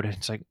code.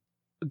 It's like,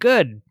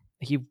 good.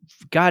 You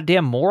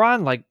goddamn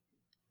moron. Like,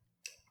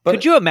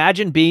 could you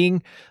imagine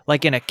being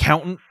like an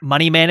accountant,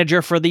 money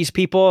manager for these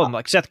people? And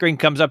like Seth Green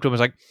comes up to him and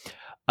is like,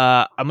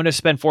 I'm going to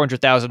spend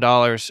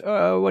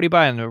 $400,000. What are you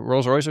buying? A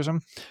Rolls Royce or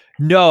something?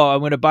 No, I'm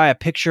going to buy a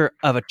picture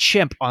of a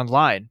chimp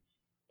online.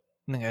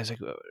 And the guy's like,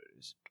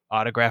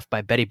 autographed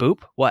by Betty Boop?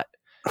 What?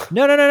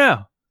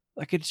 No.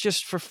 Like, it's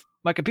just for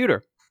my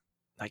computer.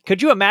 Like,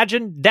 could you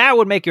imagine? That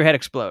would make your head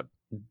explode.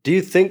 Do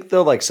you think,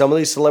 though, like some of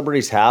these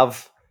celebrities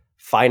have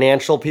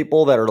financial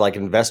people that are like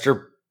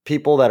investor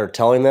people that are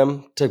telling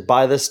them to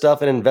buy this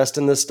stuff and invest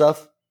in this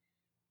stuff?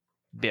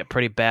 Be a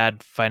pretty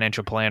bad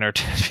financial planner.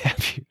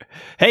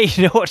 Hey,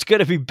 you know what's going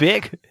to be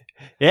big?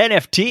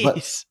 NFTs.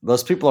 But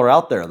those people are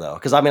out there, though.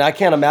 Because, I mean, I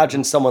can't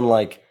imagine someone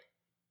like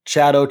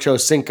Chad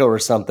Ochocinco or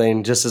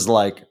something just as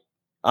like,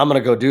 I'm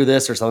going to go do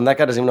this or something. That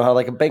guy doesn't even know how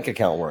like a bank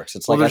account works.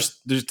 It's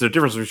there's the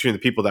difference between the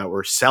people that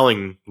were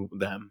selling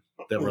them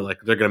that were like,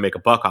 they're going to make a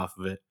buck off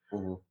of it.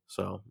 Mm-hmm.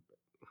 So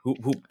who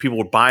people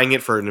were buying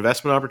it for an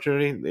investment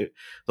opportunity.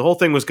 The whole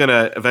thing was going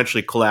to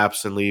eventually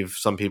collapse and leave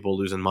some people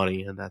losing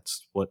money. And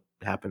that's what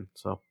happened.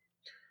 So,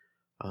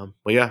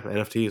 but yeah,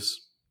 NFTs,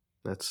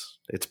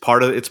 it's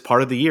part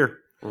of the year.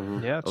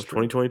 Mm-hmm. Yeah, of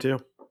 2022.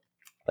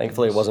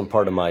 Thankfully, it wasn't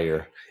part of my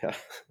year.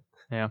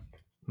 Yeah,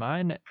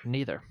 mine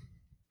neither.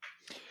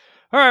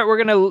 All right,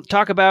 we're going to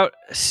talk about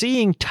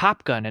seeing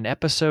Top Gun in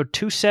episode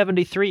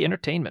 273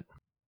 Entertainment.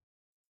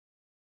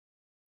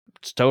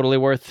 It's totally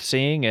worth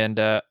seeing, and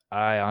I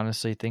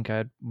honestly think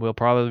I will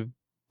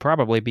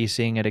probably be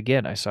seeing it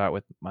again. I saw it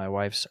with my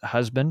wife's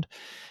husband,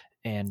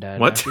 and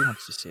now she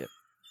wants to see it.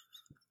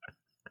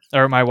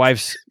 Or my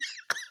wife's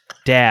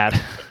dad.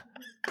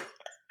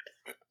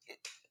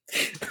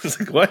 I was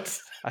like, what?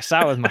 I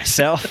saw it with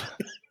myself.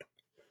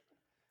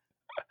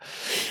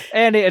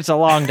 And it's a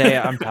long day.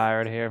 I'm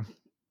tired here.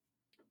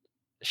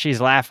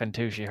 She's laughing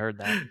too. She heard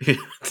that.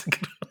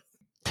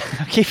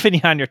 I'm keeping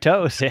you on your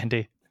toes,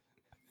 Andy.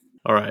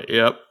 All right.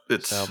 Yep.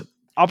 So,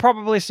 I'll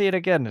probably see it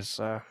again. Is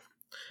where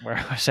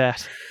I was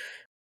at.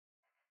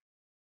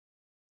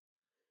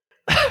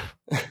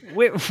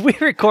 we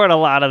record a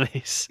lot of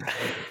these.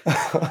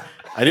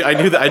 I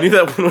knew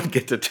that one would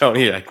get to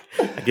Tony. I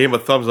gave him a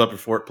thumbs up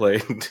before it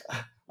played.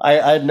 I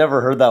had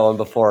never heard that one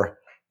before,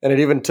 and it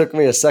even took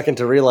me a second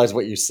to realize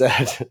what you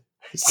said.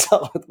 I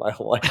saw it with my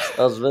wife's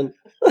husband.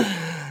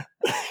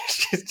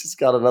 She's just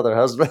got another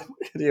husband.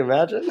 Can you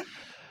imagine?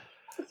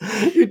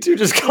 You two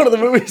just go to the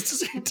movies to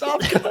see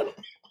Top Gun.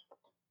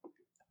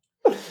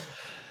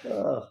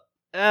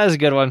 That was a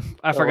good one.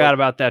 I forgot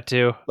about that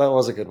too. That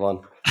was a good one.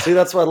 See,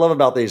 that's what I love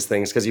about these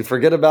things, because you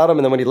forget about them,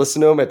 and then when you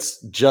listen to them, it's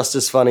just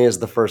as funny as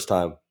the first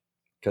time,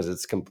 because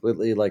it's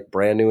completely like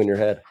brand new in your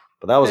head.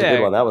 But that was a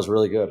good one. That was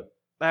really good.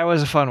 That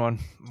was a fun one.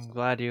 I'm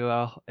glad you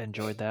all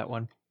enjoyed that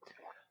one.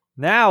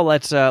 Now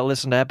let's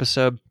listen to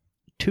episode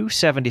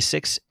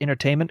 276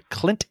 Entertainment,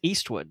 Clint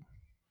Eastwood.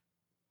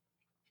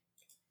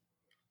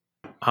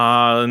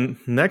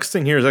 Next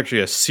thing here is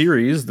actually a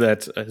series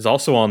that is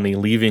also on the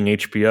Leaving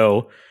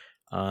HBO.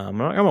 I'm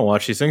gonna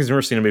watch these things. I've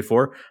never seen them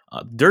before.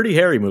 Dirty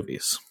Harry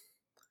movies.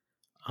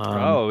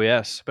 Oh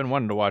yes, been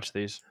wanting to watch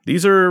these.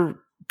 These are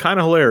kind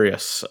of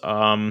hilarious.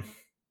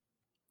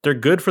 They're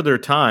good for their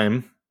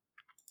time.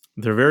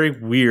 They're very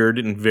weird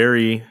and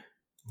very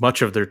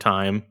much of their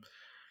time.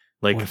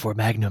 Like 44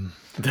 Magnum.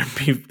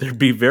 they'd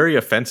be very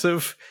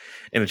offensive,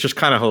 and it's just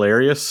kind of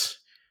hilarious.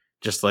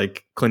 Just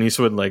like Clint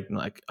Eastwood, like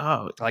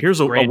oh, Like here's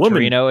a Gran woman.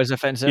 Torino is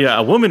offensive. Yeah,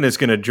 a woman is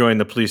going to join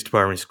the police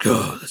department. He's like,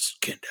 oh, this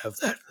can't have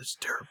that. That's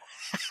terrible.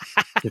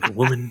 Like a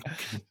woman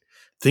can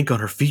think on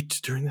her feet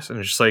during this, and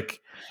it's just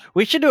like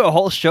We should do a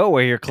whole show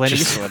where you're Clint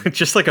Eastwood.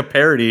 just like a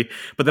parody.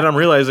 But then I'm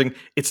realizing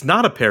it's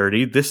not a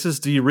parody. This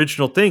is the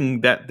original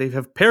thing that they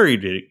have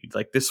parodied.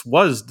 Like this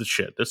was the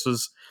shit. This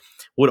is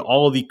what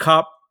all the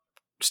cop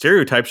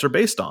stereotypes are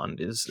based on.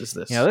 Is this?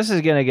 This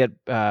is going to get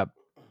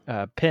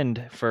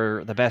pinned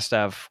for the best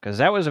of, because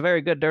that was a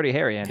very good Dirty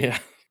Harry, Andy.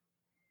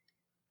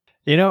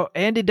 Yeah.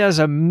 Andy does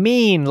a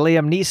mean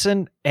Liam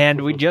Neeson,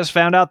 and we just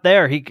found out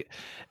there he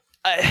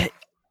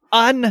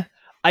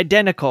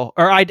identical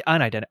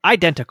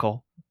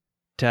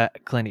to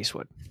Clint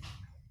Eastwood.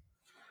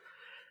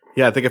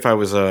 Yeah, I think if I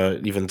was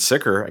even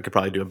sicker, I could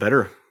probably do a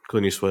better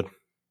Clint Eastwood.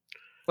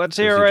 Let's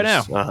hear it right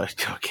now. I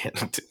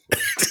can't.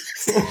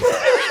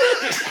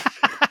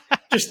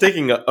 Just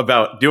thinking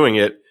about doing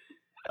it,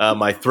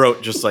 my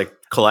throat just like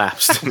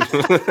collapsed.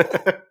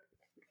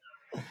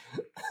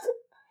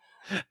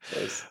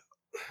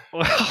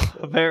 Well,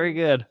 very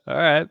good. All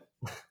right.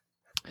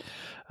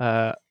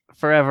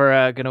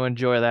 Forever going to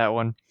enjoy that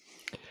one.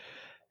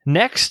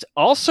 Next,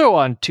 also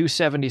on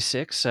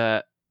 276,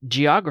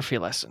 geography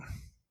lesson.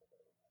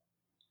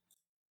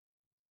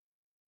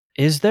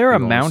 Is there a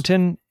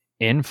mountain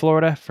in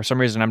Florida? For some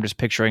reason, I'm just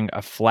picturing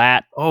a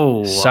flat,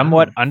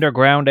 somewhat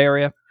underground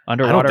area,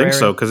 underwater I don't think area.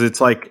 so, because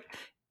it's like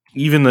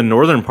even the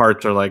northern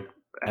parts are like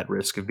at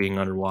risk of being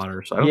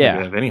underwater. So I don't think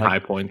they have any high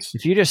points.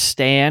 If you just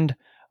stand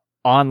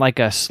on like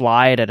a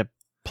slide at a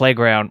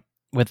playground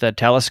with a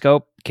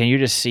telescope, can you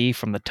just see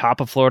from the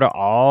top of Florida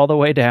all the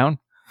way down?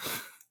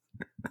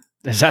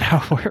 Is that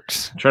how it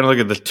works? I'm trying to look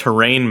at the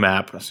terrain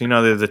map. So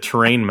the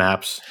terrain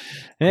maps.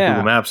 Yeah.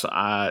 Google Maps.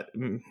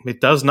 It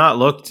does not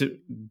look to.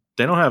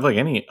 They don't have like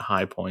any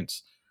high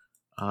points.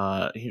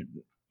 I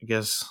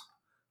guess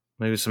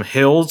maybe some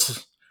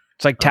hills.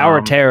 It's like Tower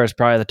of Terror is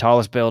probably the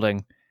tallest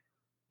building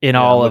in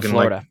all of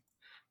Florida. Like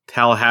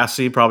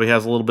Tallahassee probably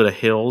has a little bit of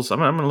hills. I'm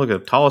going to look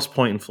at the tallest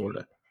point in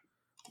Florida.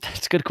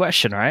 That's a good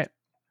question, right?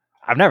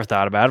 I've never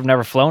thought about it. I've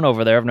never flown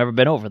over there. I've never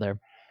been over there.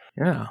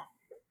 Yeah.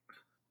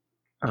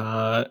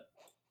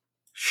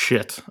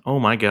 Shit. Oh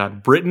my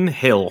God. Britton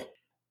Hill.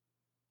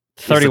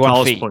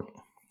 31 feet. Point.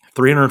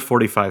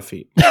 345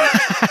 feet.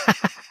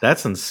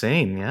 That's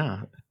insane.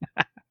 Yeah.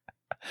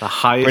 The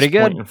highest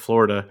point in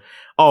Florida.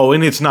 Oh,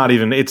 and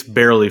it's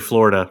barely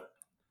Florida.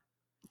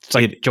 It's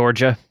like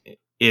Georgia.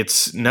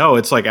 It's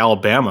like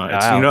Alabama.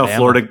 Alabama.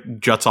 Florida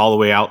juts all the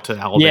way out to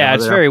Alabama. Yeah,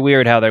 it's very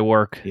weird how they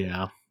work.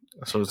 Yeah.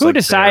 So who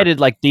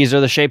decided these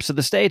are the shapes of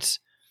the states?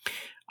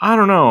 I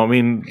don't know. I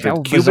mean, how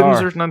the Cubans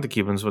are not the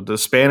Cubans, but the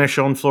Spanish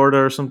owned Florida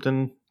or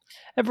something.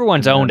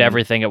 Everyone's owned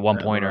everything at one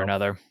point or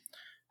another.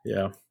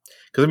 Yeah.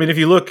 Because, if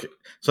you look,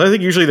 so I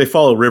think usually they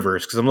follow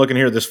rivers, because I'm looking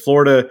here, this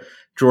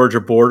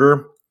Florida-Georgia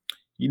border,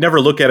 you never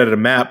look at it at a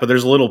map, but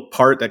there's a little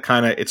part that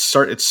kind of, it's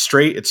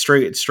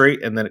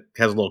straight, and then it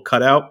has a little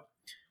cutout.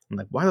 I'm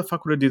like, why the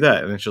fuck would it do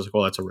that? And it's just like,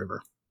 well, that's a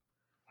river.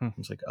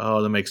 It's like,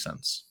 oh, that makes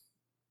sense.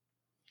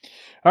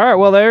 All right,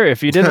 well,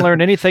 if you didn't learn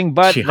anything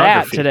but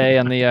that today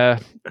on the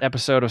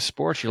episode of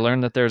sports, you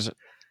learned that there's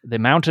the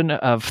mountain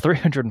of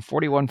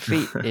 341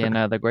 feet in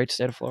the great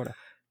state of Florida.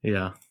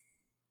 Yeah.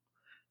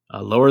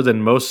 Lower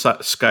than most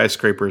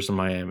skyscrapers in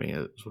Miami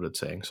is what it's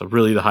saying. So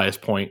really the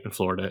highest point in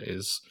Florida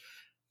is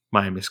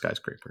Miami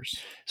skyscrapers.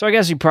 So I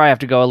guess you probably have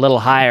to go a little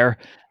higher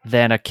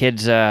than a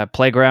kid's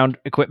playground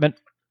equipment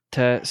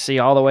to see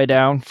all the way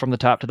down from the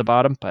top to the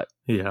bottom, but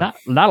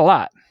not a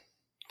lot.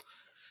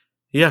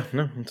 Yeah,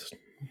 no,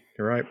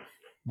 you're right.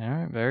 All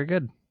right, very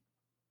good.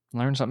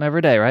 Learn something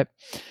every day, right?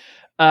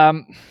 Are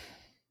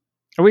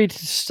we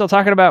still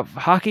talking about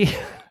hockey?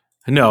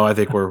 No, I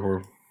think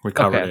we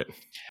covered it.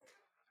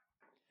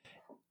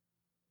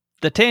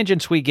 The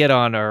tangents we get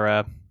on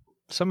are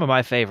some of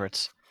my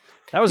favorites.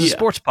 That was a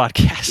sports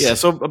podcast. Yeah,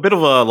 so a bit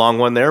of a long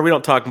one there. We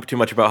don't talk too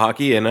much about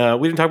hockey, and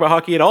we didn't talk about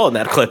hockey at all in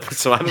that clip,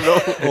 so I don't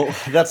know. Well,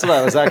 that's what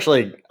I was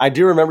I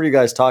do remember you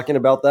guys talking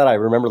about that. I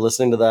remember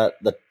listening to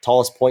the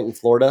tallest point in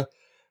Florida.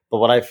 But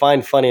what I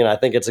find funny, and I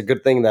think it's a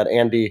good thing that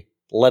Andy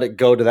let it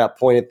go to that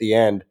point at the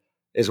end,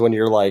 is when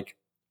you're like,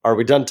 are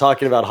we done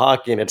talking about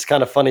hockey? And it's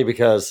kind of funny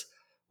because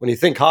when you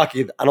think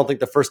hockey, I don't think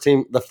the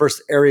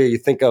first area you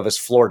think of is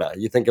Florida.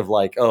 You think of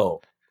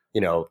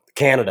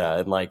Canada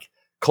and like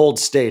cold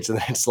states. And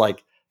it's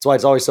like, that's why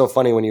it's always so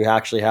funny when you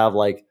actually have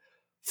like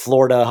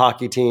Florida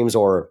hockey teams,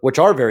 which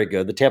are very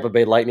good. The Tampa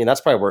Bay Lightning,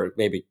 that's probably where it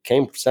maybe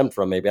stemmed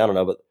from, maybe, I don't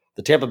know. But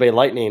the Tampa Bay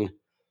Lightning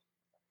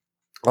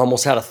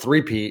almost had a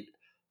three-peat.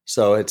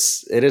 So it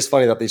is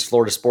funny that these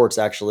Florida sports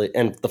actually,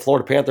 and the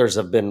Florida Panthers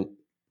have been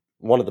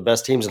one of the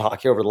best teams in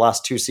hockey over the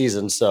last 2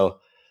 seasons. So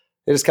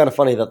it is kind of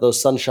funny that those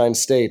Sunshine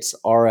States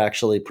are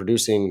actually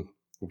producing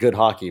good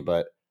hockey.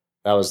 But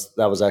that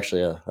was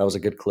actually a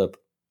good clip.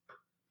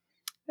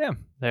 Yeah,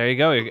 there you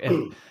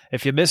go.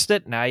 If you missed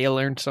it, now you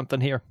learned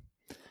something here.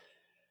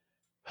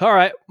 All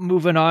right,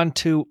 moving on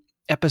to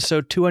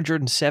episode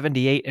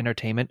 278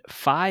 entertainment,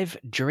 5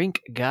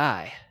 Drink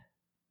Guy.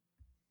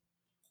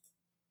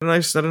 Had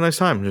a nice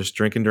time just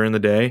drinking during the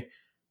day.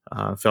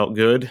 Felt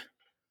good.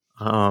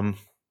 Had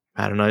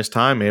a nice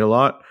time. Ate a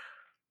lot.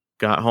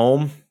 Got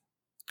home.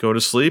 Go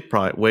to sleep.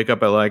 Probably wake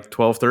up at like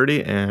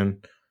 12:30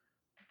 and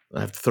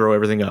I have to throw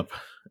everything up.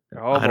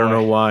 Oh, I don't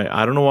know why.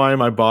 I don't know why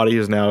my body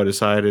has now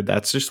decided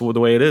that's just the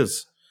way it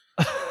is.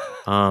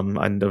 I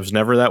was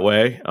never that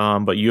way.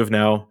 But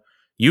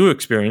you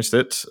experienced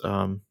it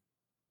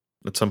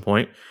at some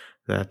point.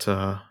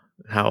 That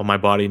how my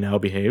body now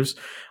behaves.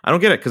 I don't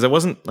get it because I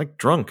wasn't like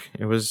drunk.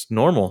 It was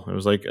normal. It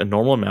was like a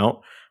normal amount.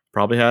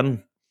 Probably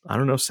had, I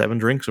don't know, 7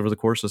 drinks over the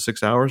course of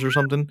 6 hours or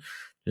something.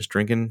 Just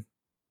drinking,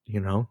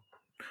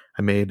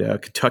 I made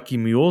Kentucky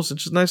Mules.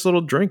 It's just a nice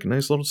little drink, a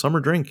nice little summer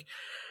drink.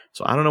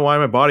 So I don't know why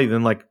my body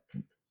then like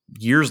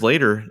years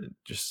later,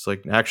 just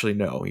like, actually,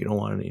 no, you don't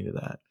want any of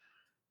that.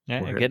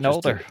 Yeah, Where you're it getting just-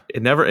 older.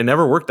 It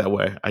never worked that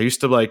way. I used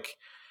to like,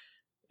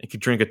 I could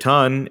drink a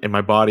ton and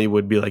my body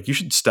would be like, you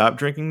should stop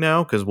drinking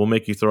now because we'll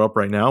make you throw up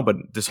right now. But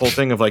this whole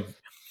thing of like,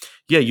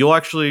 yeah, you'll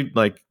actually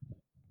like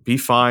be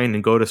fine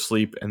and go to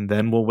sleep and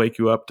then we'll wake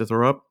you up to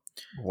throw up.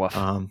 Woof.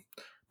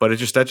 But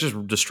that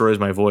just destroys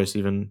my voice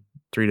even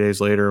 3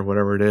 days later,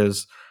 whatever it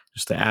is,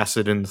 just the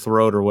acid in the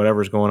throat or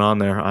whatever's going on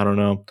there. I don't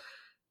know,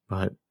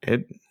 but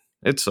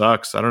it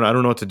sucks. I don't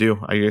know what to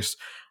do. I guess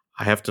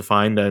I have to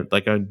find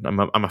I'm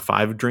a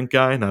 5 drink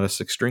guy, not a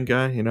 6 drink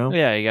guy,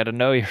 Yeah, you got to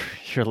know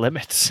your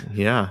limits.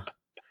 Yeah.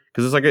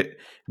 Cause it's like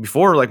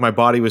before, like my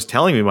body was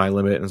telling me my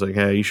limit and it's like,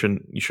 hey, you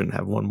shouldn't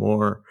have one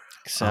more.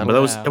 But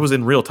that was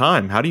in real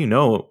time. How do you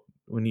know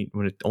when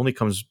it only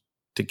comes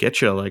to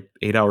get you like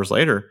 8 hours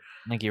later?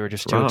 I think you were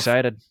just It's too rough.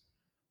 excited.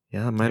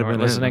 Yeah, it might have weren't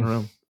been listening. It. I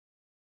don't know.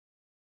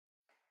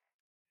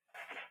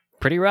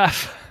 Pretty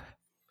rough.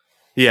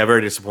 Yeah,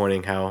 very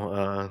disappointing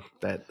how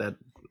that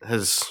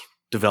has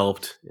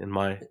developed in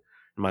my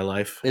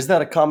life. Is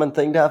that a common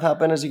thing to have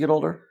happen as you get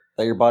older?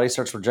 That your body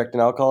starts rejecting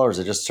alcohol, or is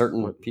it just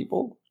certain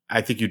people?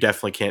 I think you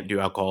definitely can't do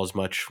alcohol as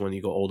much when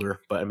you go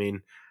older. But I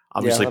mean,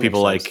 obviously, that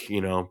people makes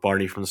like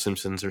Barney from The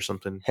Simpsons or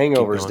something. keep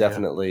Hangovers going, yeah.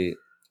 definitely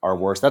are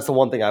worse. That's the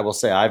one thing I will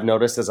say I've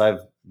noticed as I've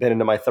been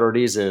into my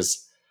 30s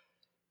is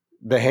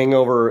the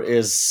hangover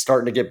is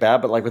starting to get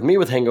bad. But like with me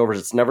with hangovers,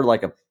 it's never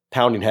like a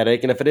pounding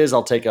headache. And if it is,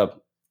 I'll take a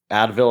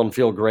Advil and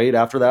feel great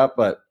after that.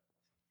 But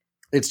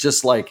it's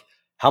just like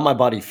how my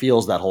body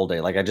feels that whole day.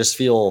 Like I just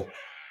feel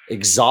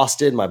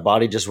exhausted. My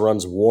body just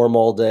runs warm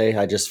all day.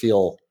 I just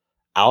feel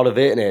out of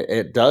it. And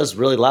it does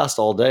really last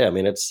all day. I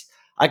mean,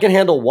 I can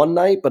handle one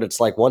night, but it's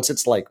like once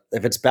it's like,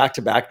 if it's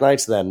back-to-back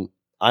nights, then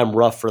I'm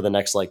rough for the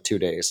next like 2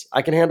 days.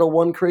 I can handle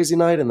one crazy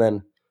night and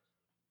then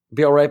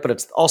be all right. But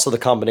it's also the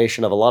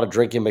combination of a lot of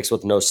drinking mixed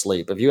with no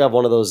sleep. If you have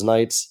one of those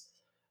nights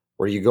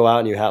where you go out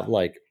and you have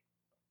like,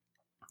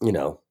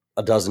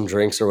 a dozen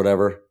drinks or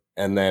whatever,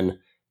 and then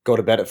go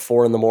to bed at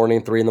 4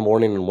 a.m, 3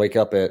 a.m, and wake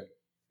up at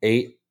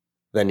 8,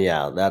 then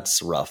yeah,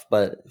 that's rough.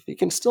 But if you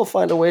can still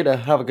find a way to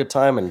have a good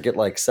time and get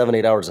like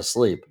 7-8 hours of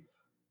sleep,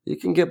 you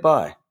can get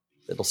by.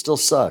 It'll still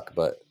suck,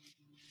 but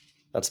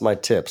that's my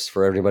tips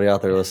for everybody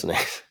out there listening.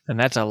 And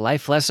that's a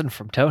life lesson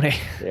from Tony.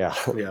 Yeah.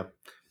 Yeah,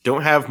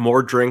 don't have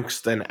more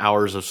drinks than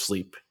hours of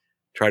sleep.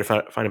 Try to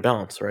find a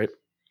balance, right?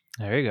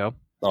 There you go.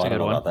 Oh, That's a I don't good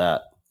know one. about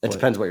that. It What?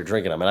 depends what you're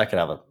drinking. I mean, I could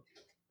have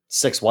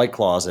 6 White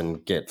Claws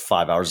and get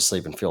 5 hours of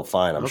sleep and feel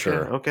fine, I'm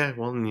sure. Okay,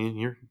 well,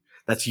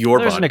 that's your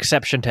There's an body.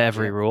 exception to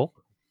every rule.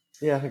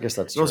 Yeah, I guess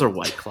that's Those true. are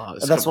White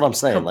Claws. That's what I'm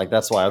saying. Like,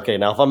 that's why, okay,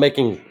 now if I'm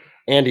making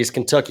Andy's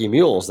Kentucky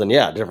Mules, then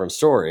yeah, different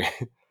story.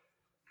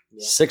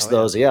 6 of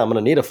those, yeah, I'm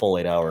going to need a full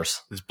 8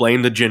 hours. Let's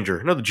blame the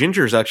ginger. No, the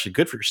ginger is actually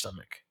good for your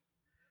stomach.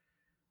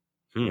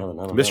 I don't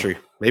know. Mystery.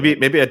 Maybe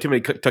I had too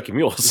many Kentucky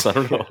Mules. I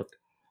don't know.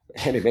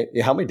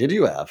 Andy, how many did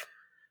you have?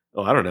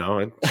 Oh, I don't know.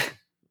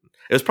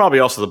 It was probably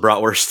also the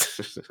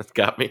bratwurst that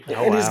got me. Oh,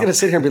 And he's wow. going to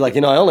sit here and be like,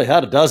 I only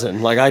had a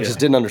dozen. Like, I just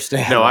didn't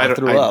understand. No, I I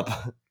threw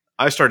up.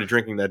 I started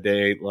drinking that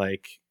day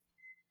like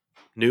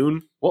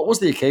noon. What was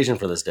the occasion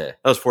for this day?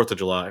 That was 4th of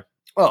July.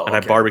 Oh, And I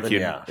okay,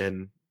 barbecued then yeah.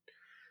 and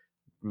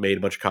made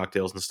a bunch of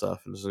cocktails and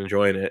stuff and was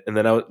enjoying it. And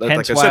then Hence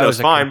like I why said, I I was was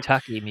a fine.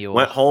 Kentucky Mule.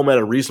 Went home at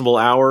a reasonable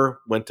hour,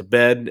 went to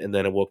bed, and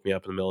then it woke me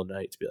up in the middle of the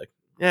night to be like,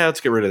 yeah,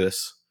 let's get rid of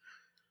this.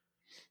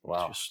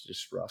 Wow.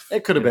 Just rough.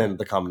 It could have been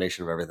the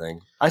combination of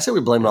everything. I say we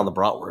blame it on the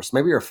bratwurst.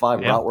 Maybe you're a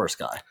 5 Yeah. bratwurst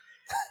guy.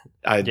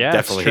 I Yeah,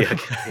 it's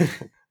definitely.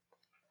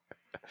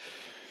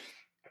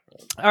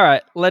 All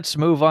right, let's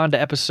move on to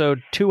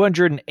episode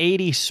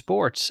 280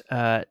 sports,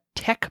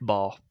 Tech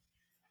Ball.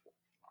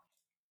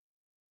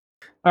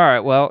 All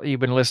right, well, you've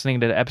been listening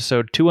to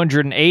episode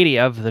 280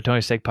 of the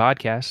Tony Steak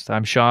Podcast.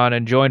 I'm Sean,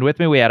 and joined with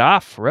me, we had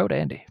Off-Road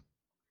Andy.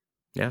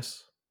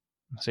 Yes.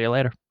 See you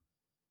later.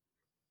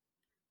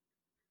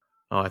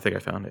 Oh, I think I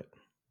found it.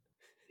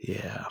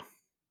 Yeah.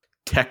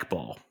 Tech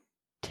Ball.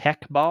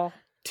 Tech Ball?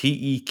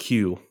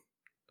 TEQ.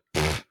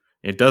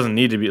 It doesn't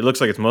need to be. It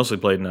looks like it's mostly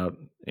played out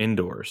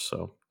indoors.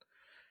 So,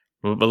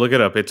 but look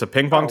it up. It's a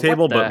ping pong what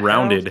table, the but hell?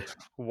 rounded.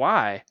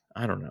 Why?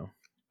 I don't know.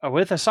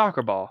 With a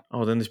soccer ball.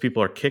 Oh, then these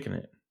people are kicking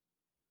it.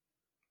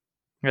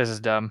 This is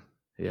dumb.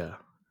 Yeah.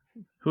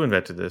 Who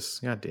invented this?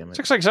 God damn This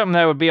it. looks like something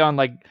that would be on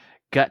like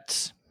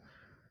Guts.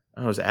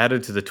 I was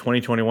added to the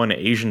 2021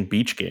 Asian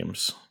Beach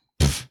Games.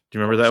 Do you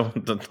remember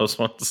that one? Those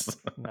ones?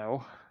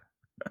 No.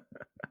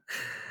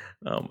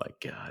 Oh my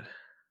god.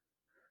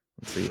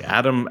 Let's see.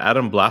 Adam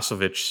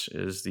Blasovic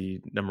is the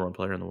number 1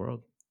 player in the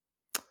world.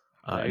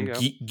 There you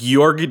And go.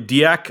 Georgi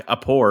Diak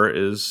Apor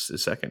is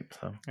second.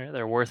 So, Yeah,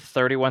 they're worth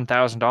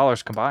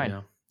 $31,000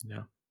 combined.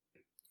 yeah.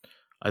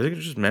 I think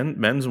it's just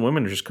men's and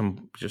women are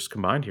just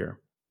combined here.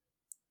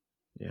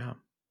 Yeah.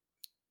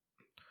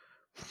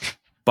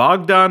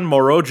 Bogdan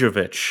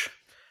Morojovic.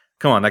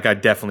 Come on, that guy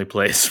definitely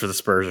plays for the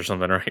Spurs or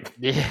something, right?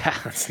 Yeah.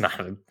 That's not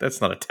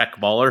a tech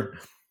baller.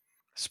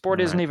 Sport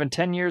All isn't right. even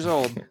 10 years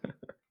old.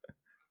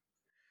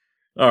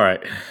 All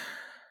right.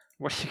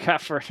 What do you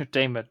got for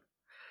entertainment?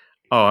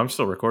 Oh, I'm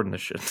still recording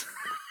this shit.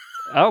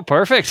 Oh,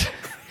 perfect.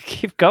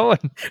 Keep going.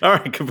 All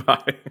right,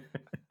 goodbye.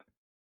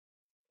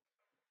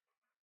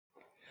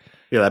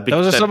 Yeah,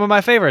 Those are some of my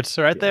favorites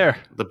right there.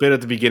 The bit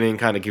at the beginning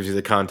kind of gives you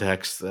the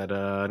context that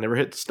never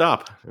hit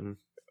stop. And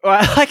Well,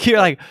 I like you're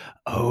like,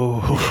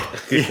 oh.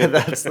 Yeah,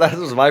 that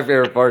was my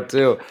favorite part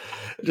too.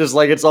 Just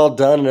like it's all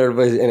done, and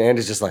and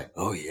Andy's just like,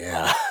 "Oh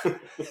yeah,"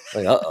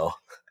 like, "Uh-oh,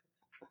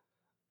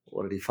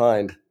 what did he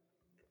find?"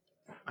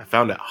 I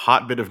found a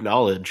hot bit of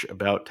knowledge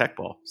about tech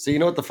ball. So you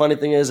know what the funny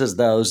thing is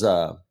those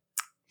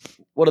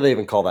what do they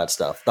even call that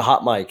stuff? The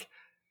hot mic.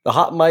 The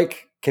hot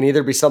mic can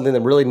either be something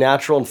that really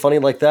natural and funny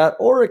like that,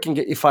 or it can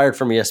get you fired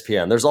from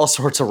ESPN. There's all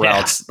sorts of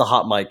routes the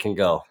hot mic can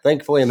go.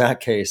 Thankfully, in that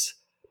case,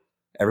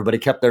 everybody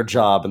kept their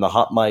job, and the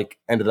hot mic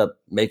ended up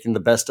making the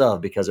best of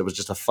because it was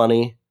just a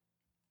funny,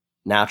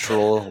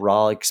 natural,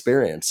 raw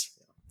experience.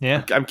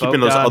 Yeah. I'm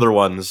keeping those Bogdan. other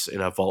ones in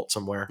a vault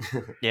somewhere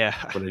Yeah.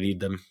 when I need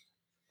them.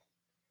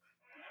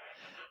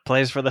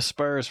 Plays for the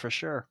Spurs for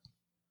sure.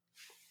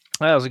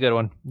 That was a good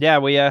one. Yeah,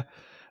 I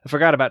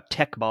forgot about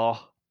tech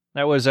ball.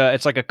 That was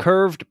it's like a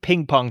curved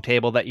ping pong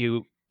table that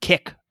you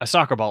kick a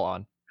soccer ball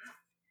on.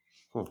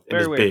 It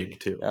Very is weird. big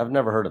too. I've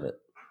never heard of it.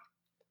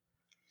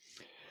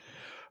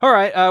 All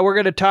right, we're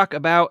going to talk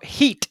about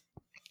Heat,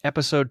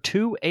 episode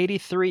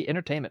 283,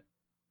 entertainment.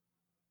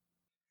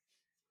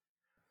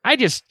 I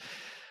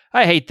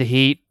hate the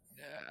Heat.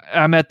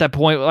 I'm at that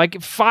point,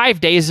 like 5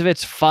 days of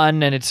it's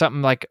fun, and it's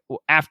something like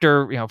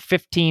after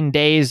 15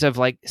 days of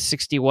like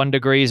 61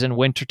 degrees in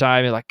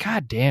wintertime, you're like,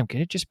 God damn,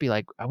 can it just be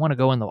like, I want to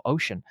go in the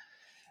ocean?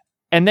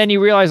 And then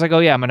you realize, like, oh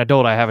yeah, I'm an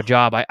adult, I have a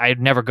job, I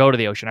never go to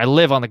the ocean. I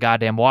live on the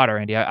goddamn water,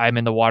 Andy. I'm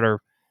in the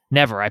water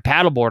never. I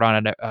paddleboard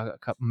on it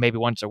maybe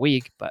once a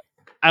week, but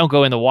I don't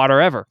go in the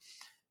water ever.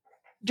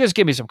 Just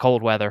give me some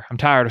cold weather. I'm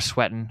tired of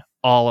sweating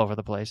all over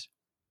the place.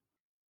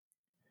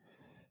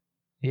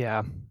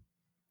 Yeah.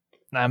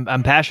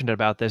 I'm passionate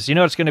about this. You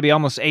know, it's going to be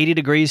almost 80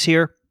 degrees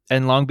here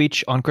in Long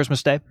Beach on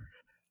Christmas Day.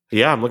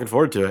 Yeah, I'm looking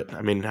forward to it.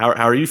 I mean, how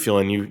are you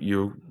feeling?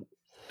 You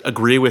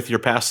agree with your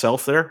past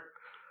self there?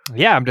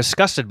 Yeah, I'm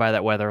disgusted by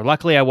that weather.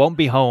 Luckily, I won't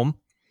be home.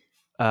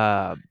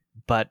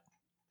 But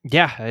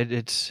yeah,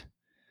 it's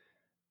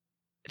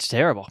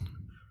terrible.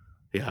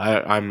 Yeah,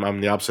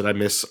 I'm the opposite. I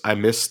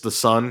miss the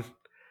sun.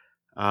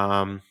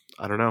 I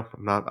don't know.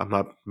 I'm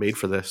not made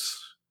for this.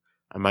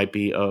 I might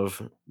be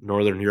of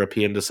Northern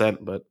European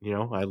descent, but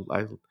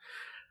I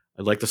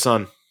like the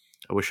sun.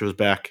 I wish it was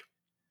back.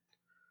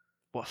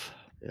 Woof.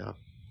 Yeah.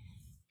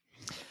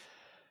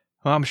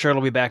 Well, I'm sure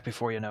it'll be back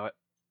before you know it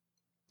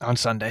on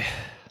Sunday.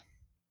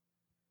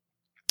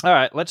 All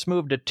right, let's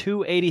move to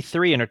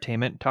 283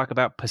 entertainment and talk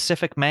about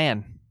Pacific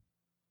Man.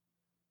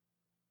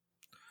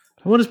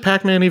 What does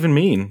Pac-Man even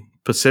mean?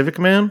 Pacific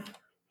Man?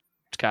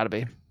 It's got to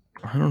be.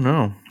 I don't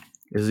know.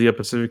 Is he a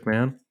Pacific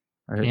Man?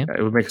 Yeah.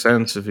 It would make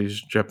sense if he's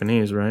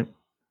Japanese, right?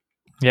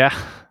 Yeah.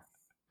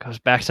 Goes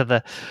back to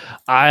the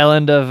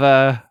island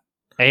of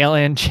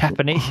alien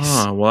Japanese.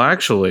 Well,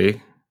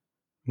 actually,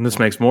 this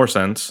makes more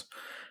sense.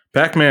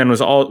 Pac-Man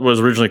was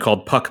originally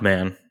called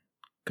Puck-Man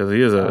because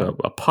he is a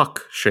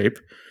puck shape.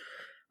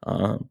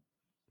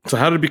 So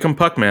how did it become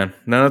Puck-Man?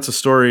 Now that's a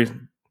story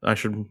I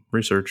should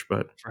research,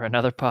 but For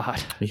another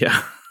pod.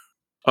 yeah.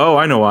 Oh,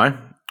 I know why.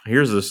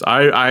 Here's this.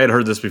 I had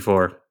heard this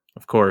before.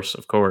 Of course.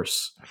 Of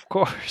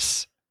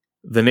course.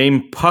 The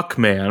name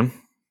Puck-Man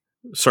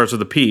starts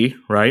with a P,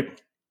 right?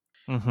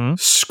 Mm-hmm.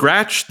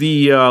 Scratch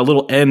the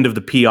little end of the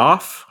P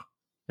off,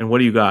 and what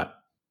do you got?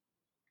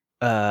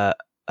 A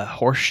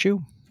horseshoe?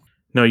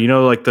 No,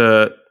 like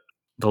the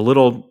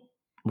little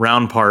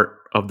round part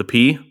of the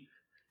P.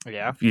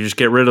 Yeah. If you just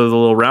get rid of the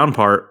little round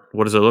part,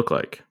 what does it look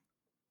like?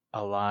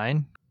 A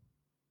line?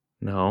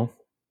 No.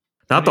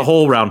 Not the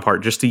whole round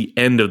part, just the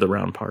end of the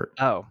round part.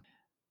 Oh.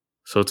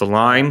 So it's a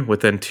line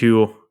with then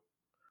two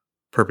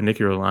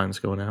perpendicular lines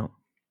going out.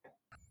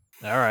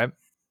 All right.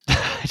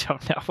 I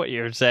don't know what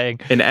you're saying.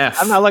 An F.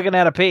 I'm not looking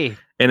at a P.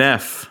 An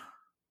F.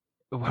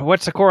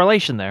 What's the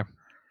correlation there?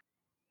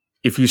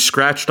 If you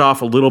scratched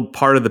off a little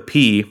part of the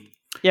P,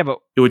 Yeah, but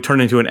it would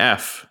turn into an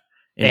F.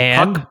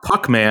 And?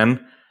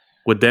 Puck-Man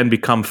would then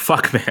become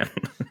Fuckman.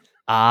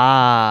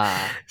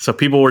 So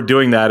people were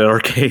doing that at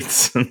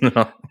arcades.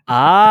 No.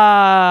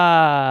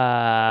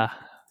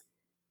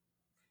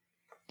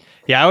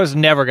 Yeah, I was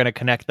never going to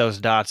connect those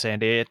dots,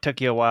 Andy. It took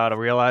you a while to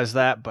realize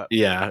that, but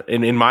Yeah,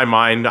 and in my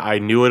mind, I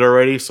knew it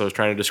already, so I was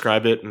trying to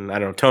describe it. And I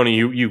don't know, Tony,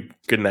 you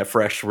getting that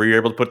fresh? Were you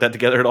able to put that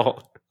together at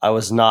all? I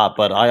was not,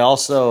 but I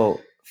also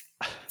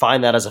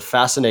find that as a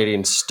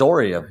fascinating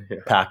story of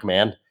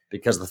Pac-Man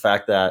because the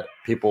fact that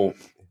people,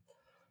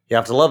 you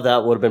have to love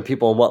that, would have been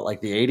people in what, like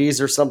the 80s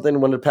or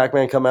something? When did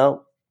Pac-Man come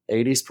out?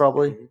 80s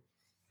probably?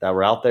 That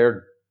were out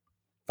there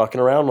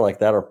fucking around like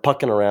that or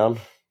pucking around,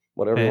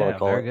 whatever you want to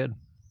call very it. good.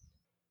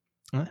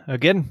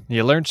 Again,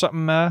 you learn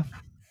something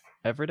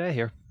every day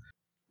here.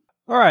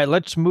 All right,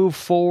 let's move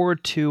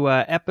forward to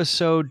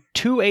episode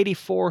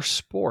 284,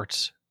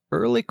 Sports,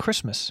 Early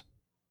Christmas.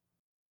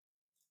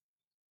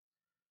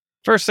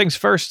 First things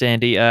first,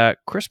 Andy.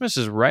 Christmas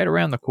is right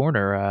around the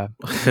corner.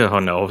 Oh,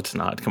 no, it's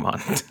not. Come on.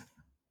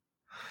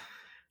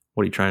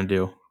 What are you trying to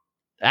do?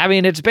 I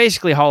mean, it's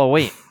basically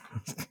Halloween.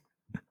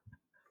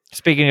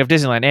 Speaking of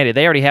Disneyland, Andy,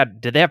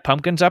 did they have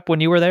pumpkins up when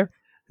you were there?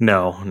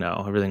 No.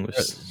 Everything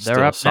was They're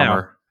still up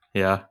summer.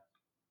 Yeah.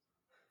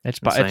 It's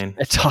Insane.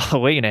 it's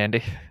Halloween,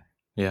 Andy.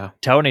 Yeah.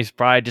 Tony's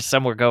probably just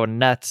somewhere going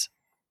nuts.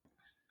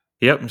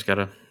 Yep. He's got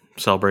to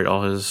celebrate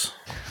all his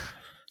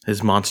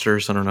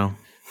monsters. I don't know.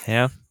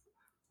 Yeah.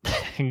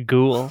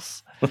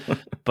 Ghouls.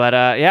 But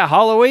yeah,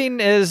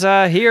 Halloween is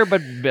here,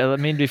 but I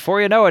mean,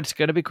 before you know it, it's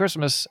going to be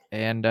Christmas,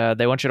 and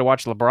they want you to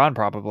watch LeBron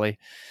probably.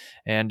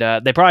 And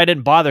they probably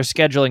didn't bother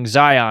scheduling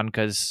Zion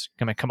because,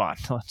 I mean, come on,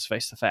 let's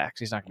face the facts.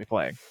 He's not going to be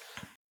playing.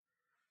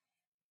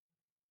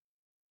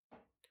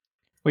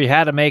 Well, you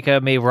had to make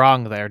me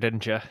wrong there,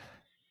 didn't you?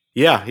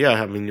 Yeah.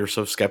 I mean, you're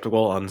so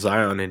skeptical on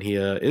Zion, and he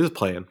is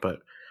playing, but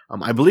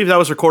I believe that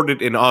was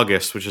recorded in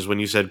August, which is when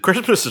you said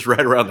Christmas is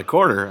right around the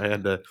corner. I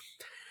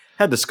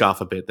had to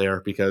scoff a bit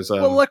there because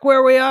Well, look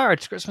where we are.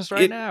 It's Christmas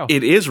now.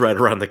 It is right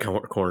around the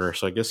corner,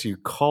 so I guess you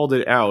called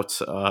it out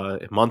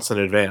months in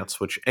advance,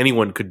 which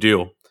anyone could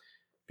do.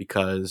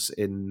 Because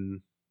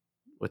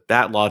with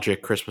that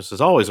logic, Christmas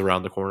is always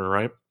around the corner,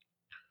 right?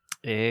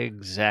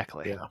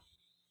 Exactly. Yeah.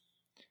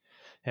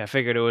 I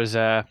figured it was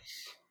that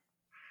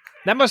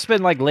must have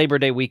been like Labor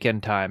Day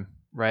weekend time,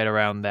 right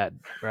around that,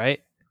 right?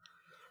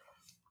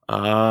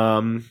 I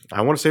want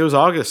to say it was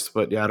August,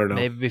 but yeah, I don't know.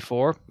 Maybe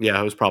before.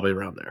 Yeah, it was probably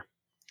around there.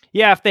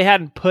 Yeah, if they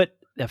hadn't put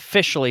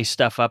officially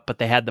stuff up, but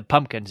they had the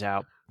pumpkins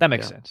out, that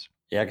makes sense.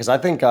 Yeah, because I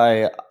think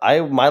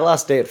my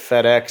last day at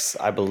FedEx,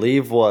 I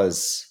believe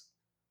was,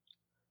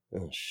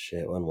 oh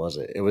shit, when was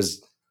it? It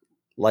was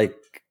like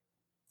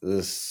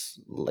this,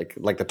 like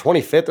the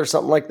 25th or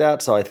something like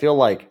that. So I feel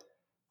like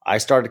I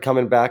started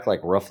coming back like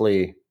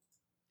roughly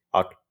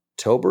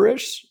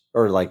October-ish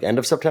or like end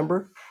of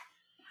September.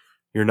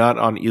 You're not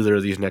on either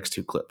of these next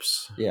two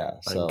clips. Yeah,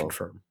 I so can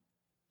confirm.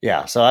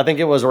 Yeah, so I think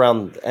it was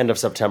around end of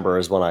September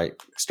is when I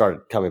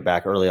started coming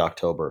back, early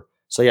October.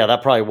 So yeah,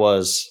 that probably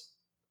was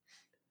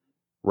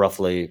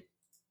roughly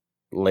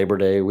Labor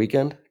Day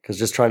weekend. Because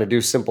just trying to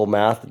do simple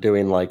math,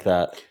 doing like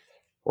that,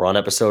 we're on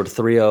episode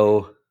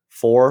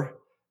 304,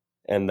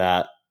 and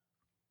that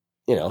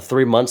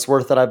 3 months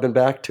worth that I've been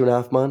back,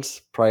 2.5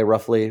 months, probably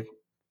roughly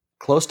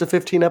close to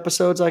 15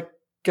 episodes. I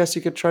guess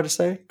you could try to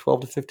say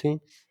 12 to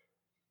 15.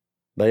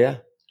 But yeah,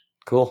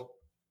 cool,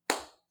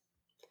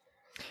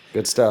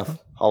 good stuff.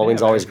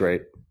 Halloween's always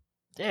great.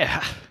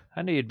 Yeah,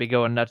 I knew you'd be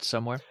going nuts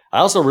somewhere. I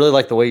also really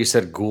like the way you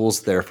said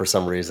ghouls there for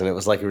some reason. It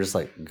was like you were just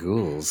like,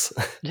 ghouls.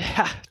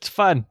 Yeah, it's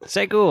fun.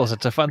 Say ghouls.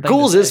 It's a fun thing.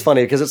 Ghouls to is say.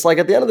 funny because it's like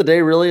at the end of the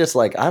day, really, it's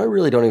like I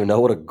really don't even know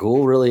what a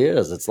ghoul really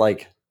is. It's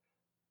like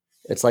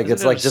Isn't it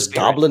just a spirit?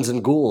 goblins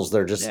and ghouls.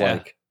 They're just Yeah.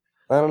 like,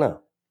 I don't know.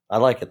 I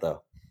like it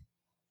though.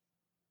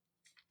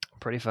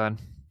 Pretty fun.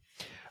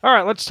 All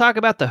right, let's talk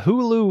about the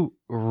Hulu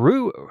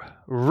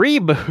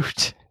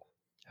reboot.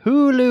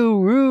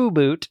 Hulu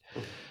reboot.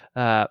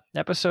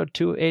 Episode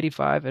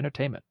 285,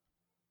 Entertainment.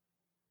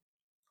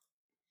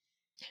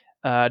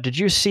 Did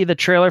you see the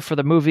trailer for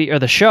the movie, or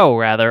the show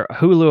rather,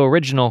 Hulu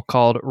original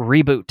called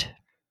Reboot?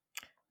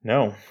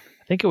 No.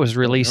 I think it was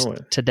released know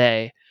it.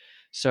 today.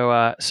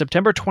 So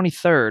September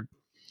 23rd.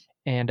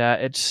 And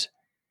it's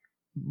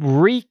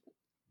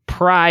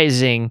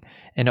reprising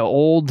an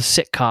old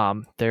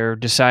sitcom. They're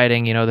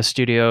deciding, the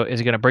studio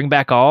is going to bring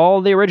back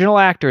all the original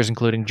actors,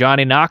 including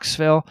Johnny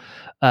Knoxville.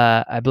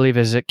 I believe,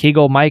 is it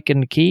Keegle, Mike,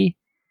 and Key?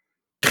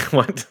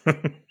 What?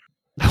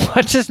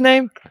 What's his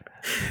name?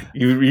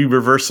 You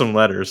reverse some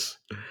letters.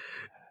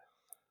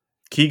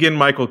 Keegan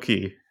Michael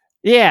Key.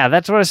 Yeah,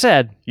 that's what I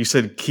said. You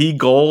said Key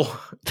Goal,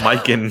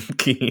 Mike and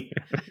Key.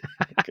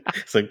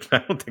 It's like, I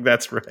don't think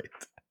that's right.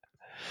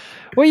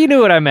 Well, you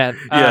knew what I meant.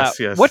 Yes.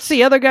 What's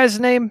the other guy's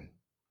name?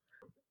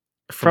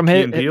 From From Key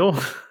his- and Peele?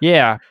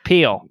 Yeah,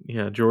 Peele.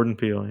 Yeah, Jordan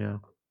Peele, yeah.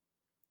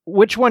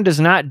 Which one does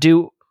not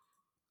do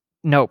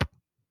Nope?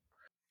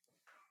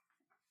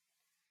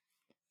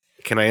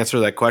 Can I answer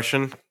that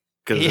question?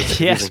 'Cause it's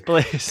Yes,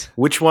 confusing. please.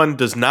 Which one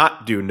does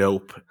not do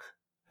Nope?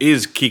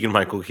 Is Keegan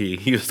Michael Key?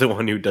 He's the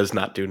one who does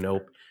not do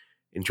Nope,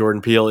 and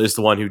Jordan Peele is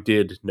the one who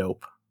did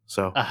Nope.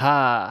 So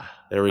Aha.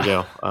 there we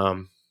go.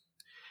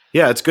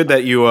 Yeah, it's good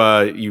that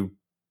you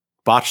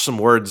botched some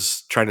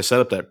words trying to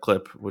set up that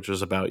clip, which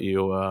was about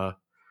you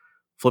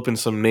flipping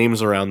some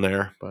names around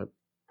there. But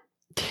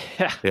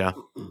yeah.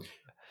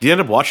 Do you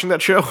end up watching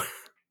that show?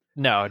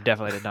 No,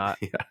 definitely did not.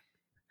 Yeah.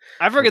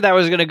 I figured that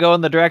was going to go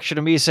in the direction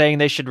of me saying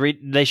they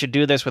should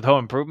do this with Home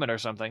Improvement or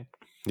something.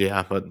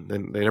 Yeah, but they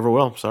never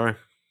will. Sorry.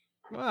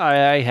 Well,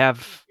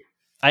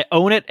 I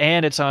own it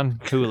and it's on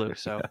Hulu,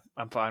 so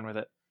I'm fine with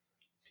it.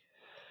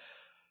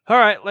 All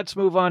right, let's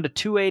move on to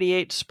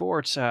 288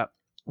 Sports.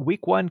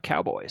 Week 1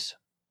 Cowboys.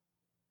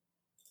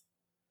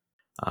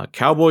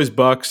 Cowboys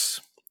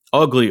Bucks,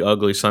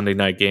 ugly Sunday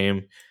night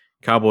game.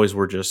 Cowboys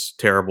were just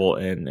terrible,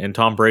 and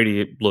Tom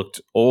Brady looked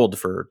old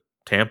for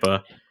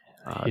Tampa.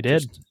 He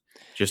did.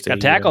 Just got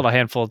tackled a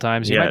handful of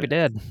times. He might be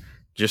dead.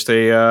 Just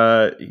a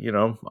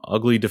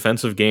ugly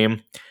defensive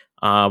game.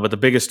 But the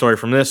biggest story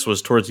from this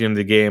was towards the end of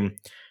the game,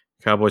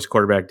 Cowboys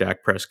quarterback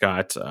Dak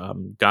Prescott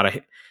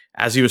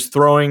as he was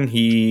throwing,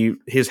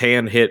 his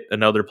hand hit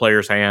another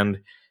player's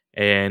hand,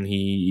 and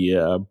he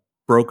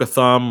broke a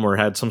thumb or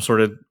had some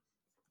sort of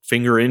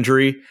finger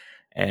injury.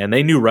 And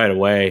they knew right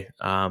away.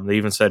 They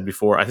even said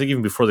before, I think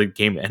even before the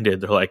game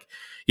ended, they're like,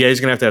 yeah, he's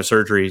going to have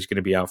surgery. He's going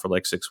to be out for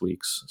like 6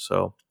 weeks.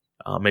 So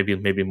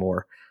maybe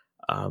more.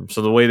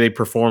 So the way they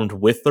performed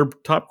with their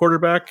top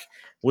quarterback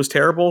was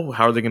terrible.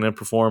 How are they going to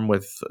perform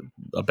with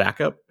a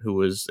backup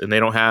and they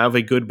don't have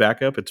a good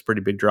backup? It's a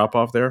pretty big drop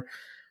off there.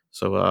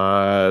 So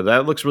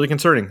that looks really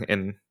concerning.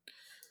 And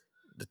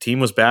the team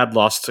was bad,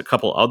 lost a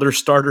couple other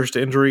starters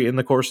to injury in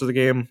the course of the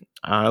game.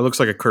 It looks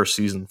like a cursed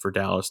season for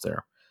Dallas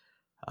there.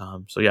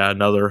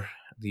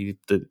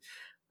 The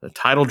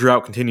title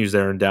drought continues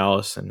there in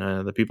Dallas, and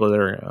the people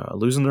there are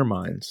losing their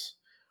minds.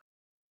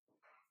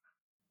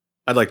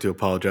 I'd like to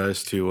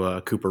apologize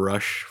to Cooper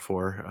Rush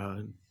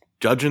for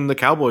judging the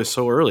Cowboys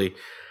so early.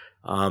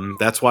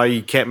 That's why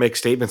you can't make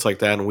statements like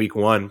that in week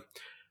 1.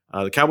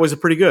 The Cowboys are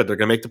pretty good. They're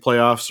going to make the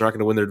playoffs. They're not going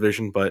to win their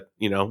division, but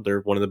they're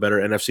one of the better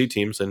NFC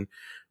teams. And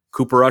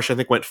Cooper Rush, I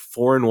think, went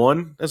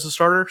 4-1 as a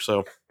starter.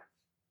 So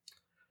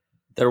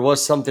there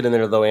was something in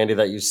there, though, Andy,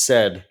 that you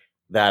said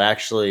that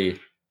actually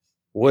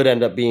would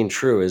end up being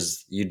true.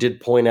 Is you did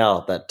point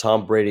out that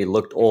Tom Brady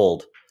looked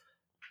old,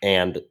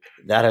 and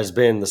that has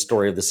been the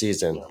story of the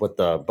season with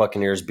the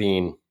Buccaneers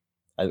being,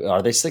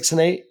 are they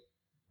 6-8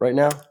 right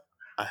now?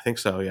 I think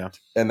so, yeah.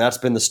 And that's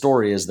been the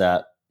story, is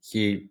that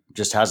he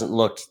just hasn't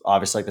looked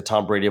obviously like the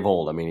Tom Brady of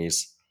old. I mean,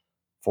 he's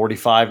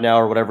 45 now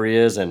or whatever he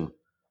is, and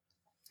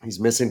he's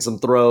missing some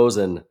throws,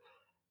 and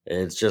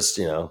it's just,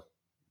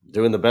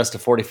 doing the best a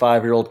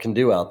 45-year-old can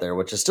do out there,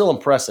 which is still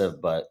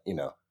impressive, but,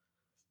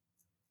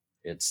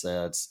 it's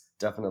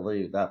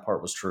definitely, that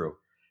part was true.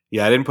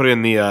 Yeah, I didn't put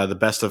in the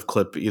best of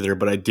clip either,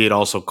 but I did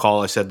also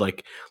call. I said,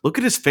 look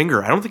at his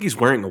finger. I don't think he's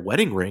wearing a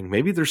wedding ring.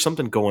 Maybe there's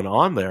something going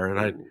on there, and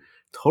I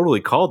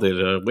totally called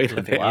it. Wait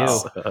a minute.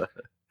 Wow.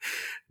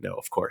 No,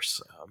 of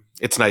course.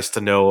 It's nice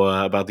to know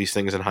about these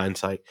things in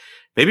hindsight.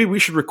 Maybe we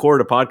should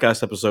record a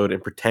podcast episode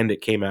and pretend it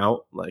came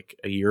out like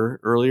a year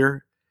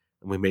earlier,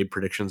 and we made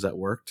predictions that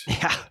worked.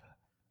 Yeah,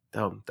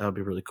 that would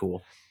be really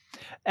cool.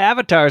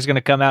 Avatar is going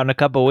to come out in a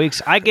couple of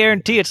weeks. I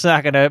guarantee it's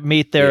not going to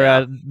meet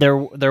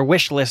their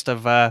wish list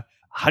of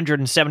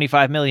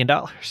 $175 million.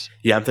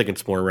 Yeah, I'm thinking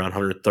it's more around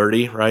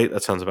 130. Right?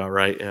 That sounds about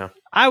right. Yeah,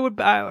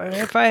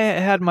 if I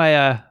had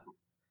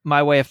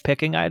my way of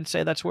picking, I'd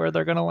say that's where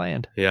they're going to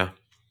land. Yeah.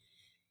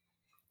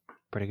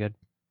 Pretty good.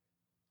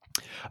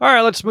 All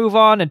right, let's move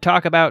on and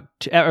talk about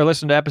or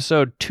listen to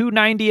episode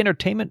 290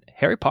 Entertainment,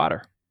 Harry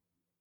Potter.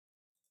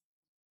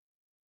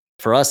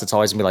 For us, it's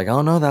always going to be like,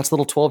 oh no, that's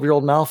little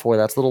 12-year-old Malfoy.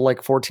 That's little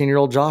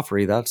 14-year-old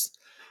Joffrey. That's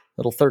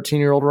little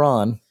 13-year-old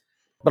Ron.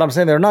 But I'm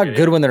saying they're not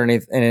good when they're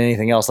in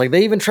anything else.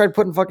 They even tried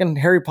putting fucking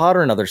Harry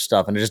Potter and other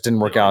stuff, and it just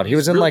didn't work out. He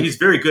was in he's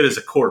very good as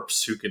a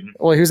corpse who can.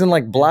 Well, he was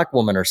in Black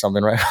Woman or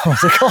something, right?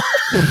 What's it called?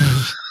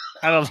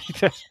 I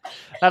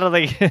don't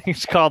think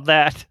it's called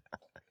that.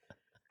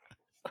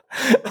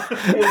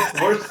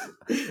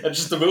 That's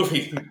just a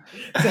movie.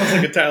 Sounds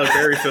like a Tyler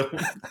Perry film.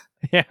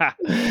 Yeah,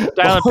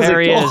 Tyler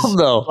Perry is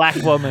Black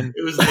Woman.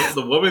 It was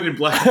the woman in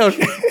black.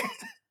 Okay.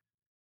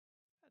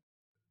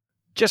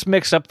 Just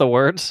mix up the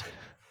words.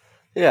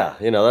 Yeah,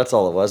 that's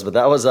all it was. But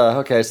that was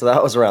okay. So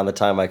that was around the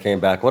time I came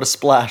back. What a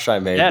splash I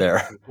made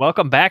there!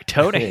 Welcome back,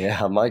 Tony.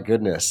 Yeah, my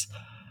goodness,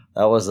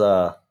 that was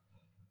I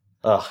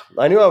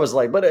knew I was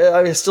but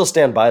I still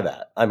stand by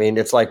that. I mean,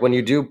 it's when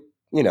you do,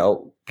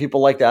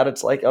 people like that.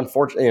 It's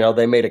unfortunately,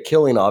 they made a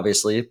killing,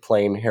 obviously,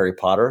 playing Harry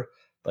Potter.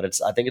 But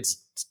I think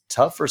it's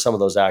tough for some of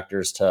those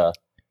actors to.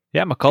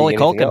 Yeah, Macaulay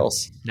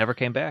Culkin never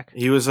came back.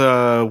 He was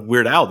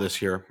Weird Al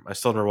this year. I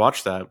still never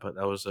watched that, but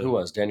that was who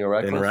was Daniel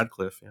Radcliffe? Daniel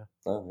Radcliffe, yeah.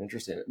 Oh,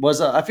 interesting. It was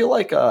I feel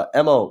like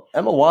Emma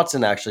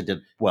Watson actually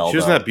did well. She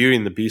was in that Beauty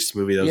and the Beast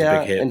movie that was a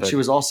big hit, and she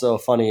was also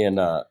funny in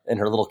her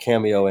little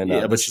cameo in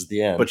This Is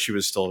the End. But she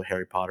was still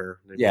Harry Potter.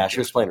 Yeah, she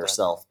was playing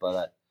herself,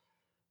 but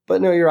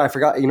no, you're right. I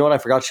forgot. You know what? I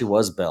forgot she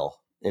was Belle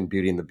in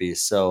Beauty and the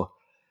Beast. So,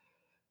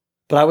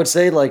 but I would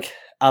say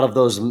out of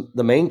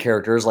the main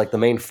characters, the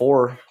main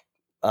four,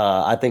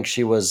 I think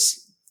she was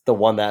the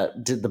one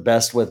that did the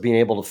best with being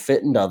able to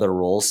fit into other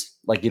roles.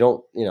 You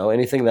don't,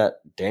 anything that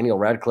Daniel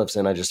Radcliffe's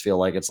in, I just feel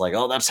like it's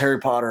oh, that's Harry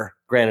Potter.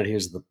 Granted, he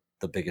was the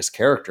the biggest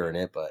character in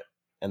it,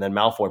 and then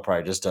Malfoy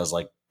probably just does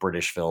like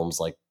British films,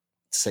 like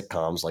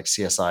sitcoms, like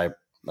CSI,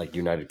 like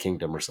United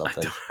Kingdom or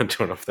something. I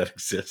don't know if that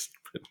exists.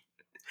 But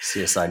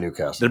CSI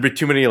Newcastle. there'd be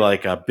too many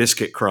like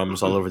biscuit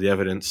crumbs all over the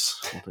evidence.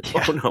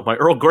 Oh no, my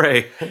Earl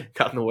Grey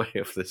got in the way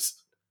of this.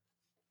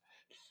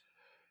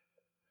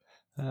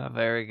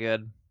 Very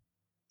good.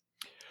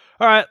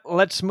 All right,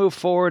 let's move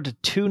forward to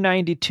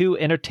 292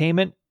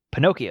 Entertainment,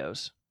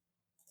 Pinocchio's.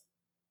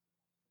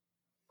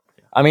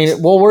 I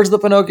mean, well, where's the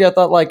Pinocchio? I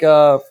thought like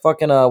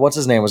fucking what's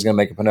his name was gonna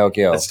make a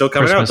Pinocchio. It's still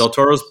coming Christmas. out. Del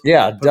Toro's.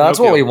 Yeah, that's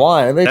what we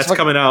want. That's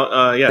coming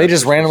out. Yeah, They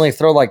just randomly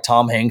throw like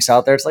Tom Hanks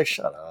out there. It's like,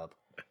 shut up.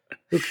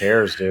 Who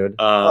cares, dude? Um,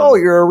 Oh,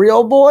 you're a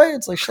real boy?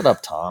 It's like, shut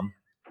up, Tom.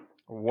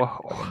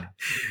 Whoa.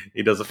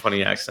 He does a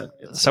funny accent.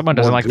 Someone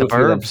doesn't More like the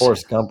goofy than Burbs.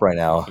 Forrest Gump right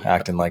now,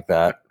 acting like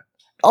that.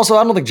 Also,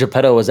 I don't think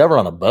Geppetto was ever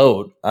on a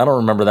boat. I don't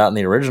remember that in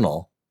the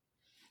original.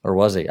 Or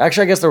was he?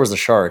 Actually, I guess there was a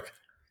shark.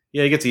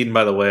 Yeah, he gets eaten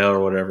by the whale or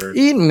whatever.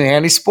 Eating,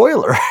 man. He's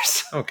spoilers.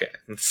 Okay,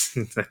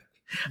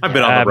 I've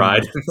been on the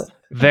ride.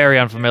 Very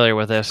unfamiliar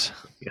with this.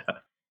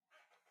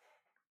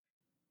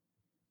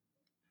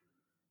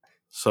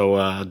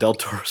 So Del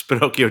Toro's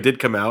Pinocchio did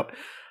come out.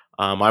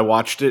 I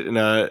watched it,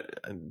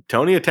 and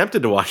Tony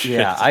attempted to watch it.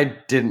 Yeah, I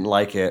didn't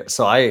like it.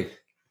 So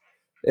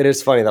it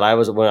is funny that I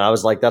was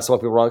like, that's what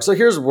people wrong. So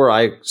here's where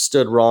I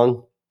stood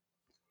wrong.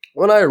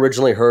 When I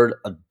originally heard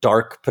a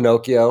dark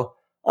Pinocchio,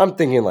 I'm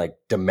thinking like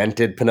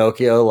demented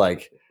Pinocchio.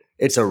 Like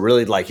it's a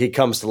really like he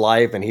comes to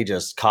life and he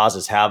just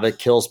causes havoc,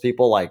 kills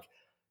people. Like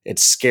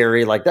it's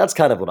scary. Like that's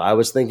kind of what I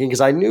was thinking because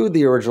I knew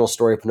the original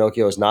story of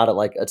Pinocchio is not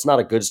it's not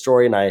a good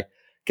story. And I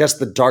guess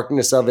the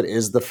darkness of it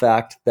is the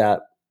fact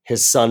that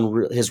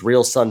his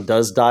real son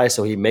does die.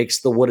 So he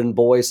makes the wooden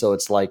boy. So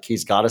it's like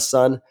he's got a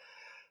son.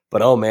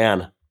 But oh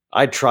man,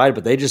 I tried,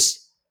 but they just,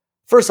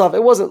 first off,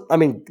 it wasn't, I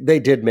mean, they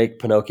did make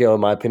Pinocchio,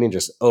 in my opinion,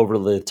 just over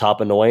the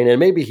top annoying. And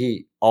maybe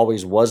he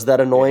always was that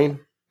annoying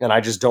and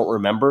I just don't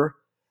remember.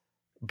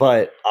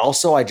 But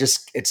also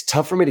it's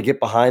tough for me to get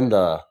behind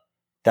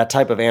that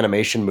type of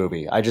animation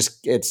movie. I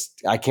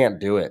can't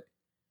do it.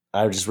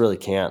 I just really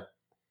can't.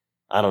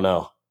 I don't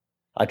know.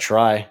 I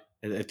try.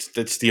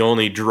 It's the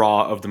only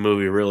draw of the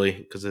movie, really,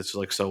 because it's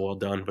like so well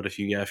done. But if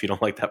you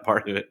don't like that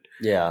part of it,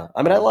 Yeah.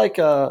 I mean, I like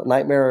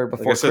Nightmare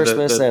Before like I said,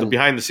 Christmas the and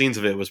behind the scenes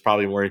of it was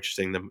probably more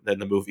interesting than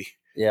the movie.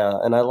 yeah,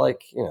 and I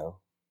like,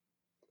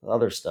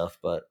 other stuff,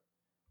 but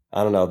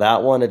I don't know.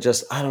 That one, I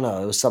don't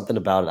know. It was something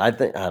about it.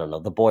 I don't know.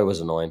 The boy was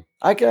annoying.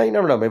 You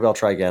never know. Maybe I'll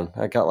try again.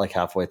 I got like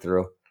halfway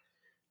through.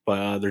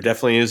 But there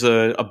definitely is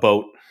a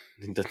boat.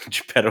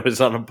 Geppetto is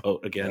on a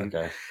boat again.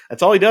 Okay.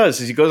 That's all he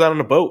does is he goes out on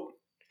a boat.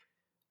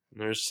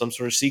 And there's some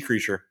sort of sea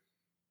creature.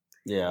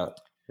 Yeah.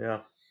 Yeah.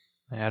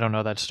 I don't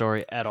know that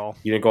story at all.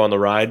 You didn't go on the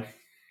ride?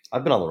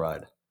 I've been on the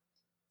ride.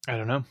 I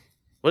don't know.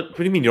 What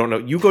do you mean you don't know?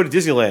 You go to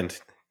Disneyland.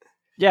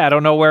 Yeah, I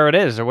don't know where it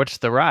is or what's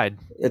the ride.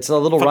 It's a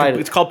little Fucking- ride.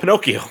 It's called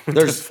Pinocchio. What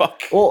There's- the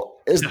fuck? Well,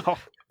 No,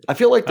 I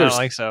feel like I don't there's,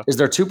 think so. is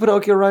there two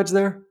Pinocchio rides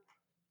there?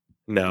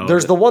 No.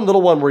 There's the one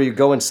little one where you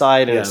go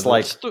inside and Yeah, it's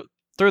like, It's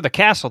through the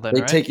castle then,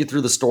 they right? take you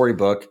through the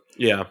storybook.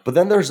 Yeah. But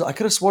then I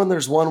could have sworn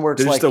there's one where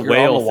it's There's like the you're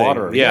whale on the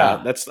water. thing.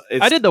 Yeah. It's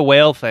I did the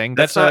whale thing.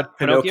 That's That's not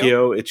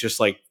Pinocchio. It's just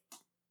like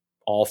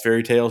all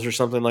fairy tales or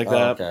something like Oh,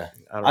 that. okay.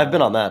 I don't I've know.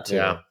 been on that too.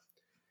 Yeah.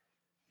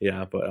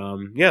 Yeah, but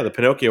the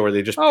Pinocchio where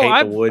they just Oh,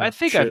 paint the wood. I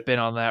think shit. I've been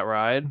on that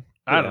ride.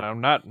 I don't Yeah. know,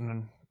 not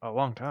in a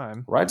long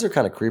time. Rides are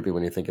kind of creepy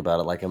when you think about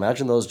it. Like,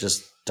 imagine those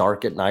just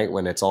dark at night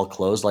when it's all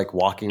closed, like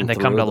walking And they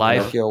through come to the life.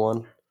 Pinocchio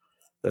one.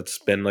 That's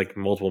been like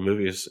multiple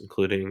movies,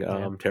 including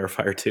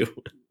Terrifier 2.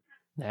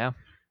 Yeah,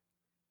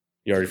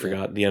 You already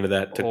forgot the end of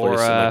that took Or,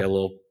 place in like a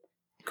little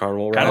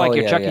carnival kind ride. of like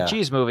your yeah, Chuck yeah. E.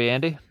 Cheese movie,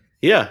 Andy.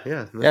 Yeah.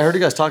 Yeah, I heard you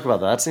guys talk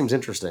about that. That seems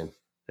interesting.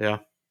 Yeah.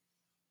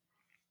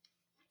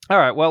 All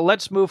right, well,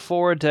 let's move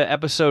forward to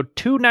episode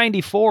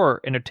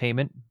 294,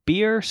 Entertainment,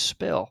 Beer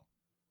Spill.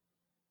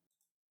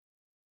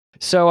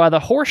 So the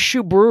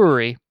Horseshoe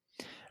Brewery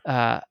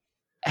had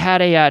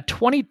a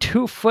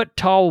 22-foot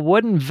tall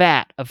wooden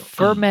vat of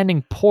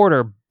fermenting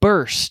porter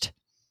burst.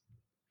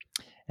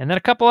 And then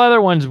a couple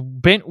other ones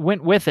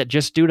went with it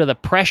just due to the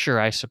pressure,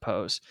 I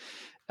suppose.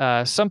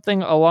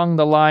 Something along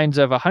the lines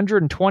of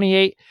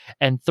 128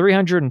 and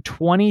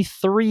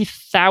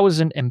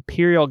 323,000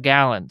 imperial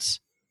gallons.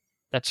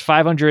 That's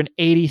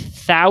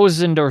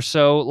 580,000 or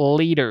so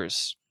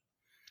liters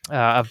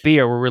of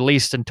beer were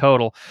released in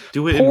total.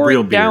 Do it in Pouring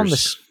real down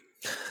beers.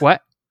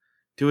 What?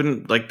 Do it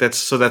in like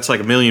that's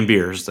 1 million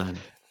beers then.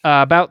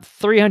 About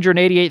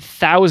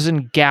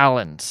 388,000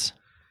 gallons.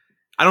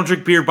 I don't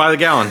drink beer by the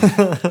gallon.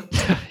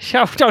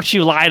 Don't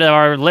you lie to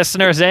our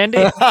listeners,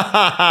 Andy.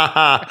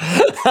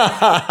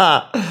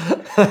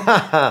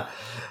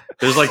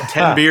 There's like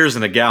 10 beers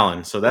in a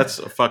gallon, so that's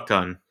a fuck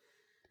ton.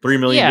 3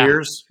 million Yeah.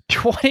 beers.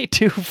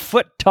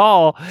 22-foot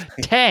tall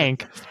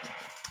tank.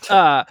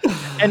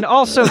 And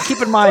also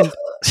keep in mind,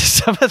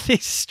 some of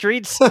these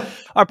streets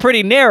are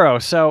pretty narrow.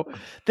 So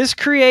this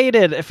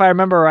created, if I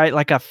remember right,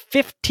 like a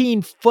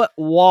 15-foot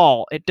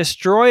wall. It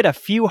destroyed a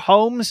few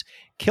homes,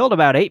 killed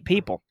about 8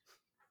 people.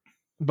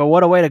 But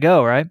what a way to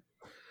go, right?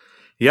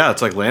 Yeah,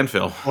 it's like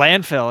landfill.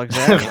 Landfill,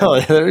 exactly.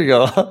 Oh, there you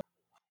go.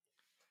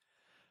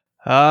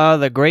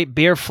 The Great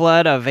Beer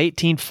Flood of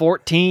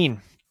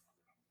 1814.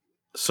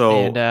 So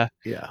And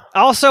yeah,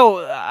 also,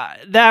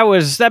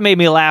 that made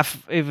me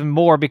laugh even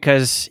more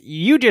because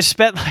you just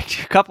spent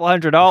like a couple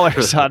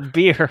 $100 on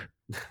beer.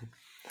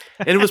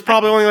 and it was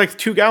probably only like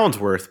 2 gallons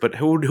worth. But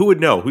who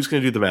would know? Who's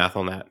going to do the math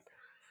on that?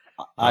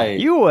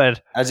 You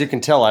would. As you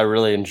can tell, I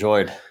really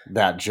enjoyed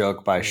that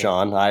joke by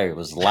Sean. I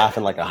was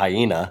laughing like a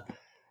hyena,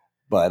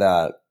 but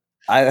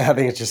I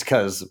think it's just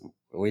because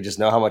we just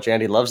know how much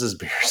Andy loves his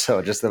beer.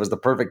 So that was the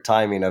perfect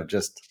timing of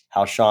just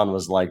how Sean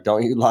was like,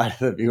 "Don't you lie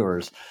to the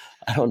viewers?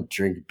 I don't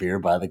drink beer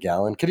by the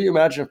gallon." Could you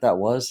imagine if that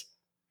was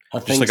a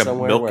Just thing like a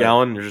somewhere milk where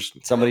gallon. You're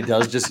just somebody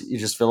does you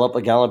just fill up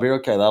a gallon of beer?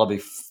 Okay, that'll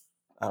be.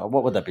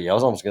 What would that be? I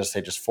was almost going to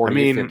say just 40 I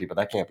mean, 50, but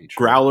that can't be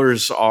true.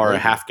 growlers are a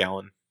Maybe. half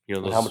gallon. You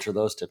know, And how much are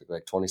those typically?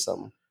 Like 20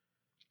 something?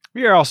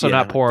 You're also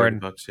not $30,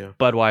 pouring yeah.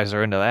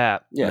 Budweiser into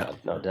that. Yeah,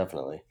 no,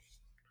 definitely.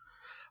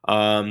 You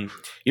know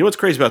what's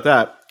crazy about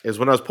that is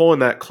when I was pulling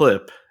that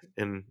clip,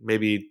 and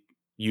maybe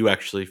you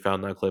actually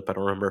found that clip. I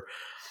don't remember.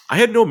 I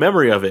had no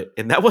memory of it,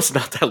 and that was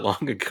not that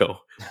long ago.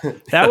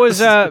 That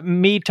was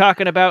me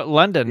talking about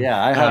London.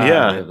 Yeah, I had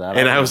Yeah, memory of that.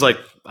 and I was like,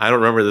 I don't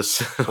remember this.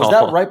 Was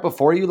that right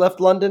before you left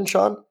London,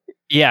 Sean?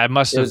 Yeah, it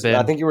must have been.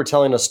 I think you were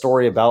telling a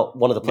story about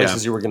one of the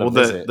places you were going to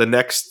visit. The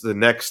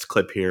next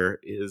clip here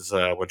is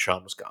when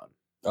Sean was gone.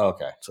 Oh,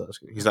 okay. So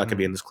he's not going to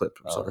be in this clip.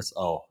 I'm sorry.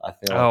 I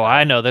feel. Oh,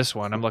 I know this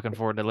one. I'm looking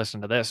forward to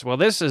listening to this. Well,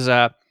 this is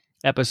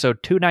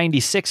episode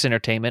 296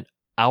 Entertainment,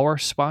 our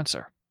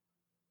sponsor.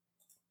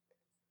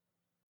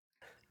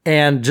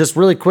 And just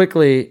really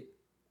quickly,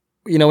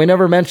 we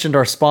never mentioned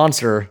our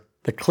sponsor,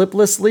 the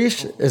Clipless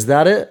Leash. Is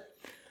that it?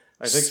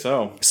 I think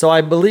so. So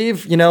I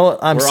believe, We're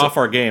off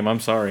our game. I'm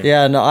sorry.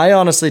 Yeah, no, I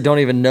honestly don't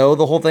even know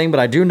the whole thing, but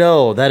I do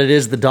know that it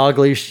is the dog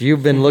leash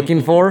you've been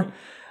looking for.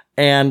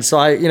 And so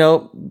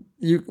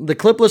the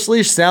clipless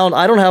leash sound,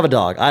 I don't have a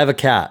dog. I have a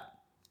cat.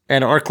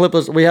 And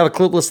we have a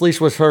clipless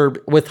leash with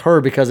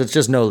her because it's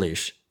just no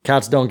leash.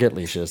 Cats don't get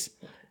leashes,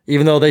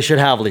 even though they should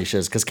have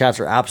leashes because cats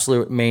are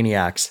absolute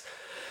maniacs.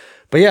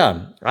 But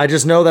yeah, I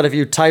just know that if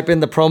you type in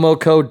the promo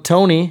code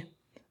Tony,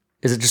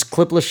 is it just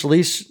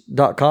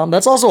cliplessleash.com?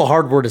 That's also a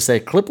hard word to say.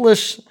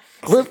 Clipless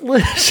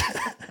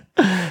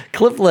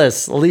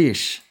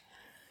leash.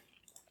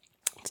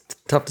 It's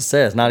tough to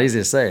say. It's not easy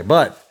to say.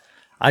 But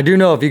I do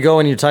know if you go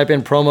and you type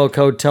in promo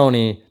code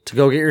Tony to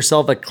go get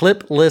yourself a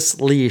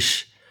clipless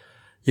leash,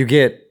 you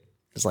get,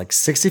 it's like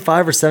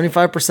 65 or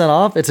 75%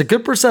 off. It's a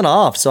good percent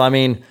off. So, I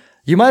mean,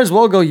 you might as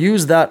well go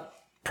use that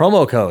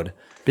promo code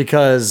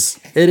because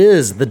it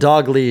is the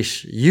dog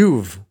leash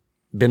you've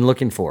been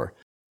looking for.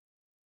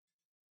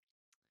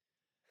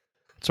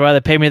 That's why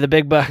they pay me the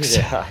big bucks.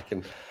 Yeah,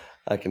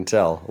 I can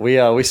tell. Hey,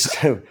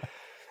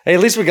 at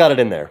least we got it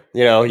in there.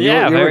 You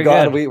Yeah, were very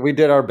gone. good. We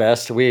did our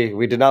best.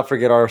 We did not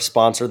forget our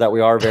sponsor that we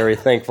are very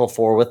thankful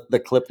for with the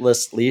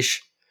clipless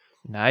leash.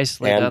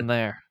 Nicely And- done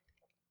there.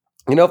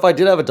 If I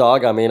did have a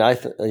dog, I mean,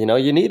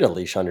 you need a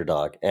leash on your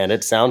dog, and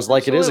it sounds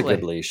like it is a good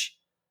Absolutely. leash.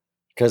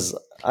 Because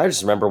I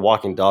just remember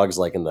walking dogs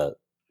like in the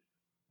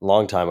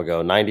long time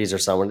ago, 90s or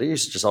somewhere. They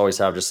used to just always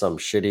have just some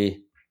shitty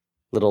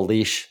little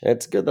leash.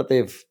 It's good that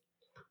they've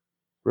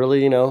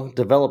really,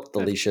 developed the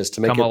leashes to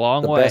make come it a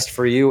long the way. best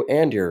for you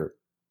and your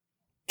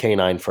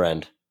canine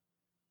friend.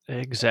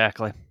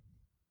 Exactly.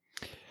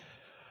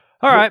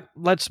 All right,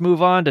 let's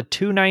move on to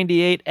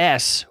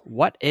 298S.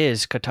 What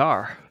is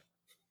Qatar?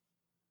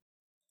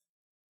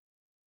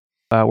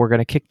 We're going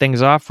to kick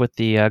things off with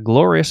the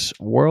glorious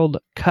World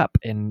Cup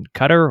in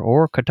Qatar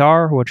or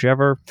Qatar,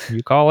 whichever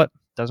you call it.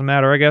 Doesn't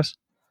matter, I guess.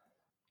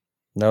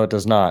 No, it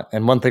does not.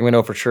 And one thing we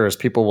know for sure is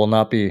people will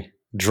not be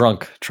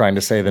drunk trying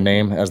to say the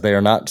name as they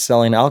are not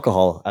selling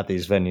alcohol at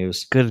these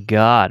venues. Good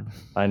God.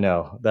 I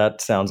know. That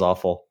sounds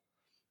awful.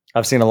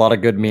 I've seen a lot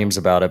of good memes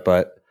about it,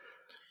 but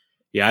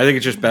Yeah, I think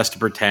it's just best to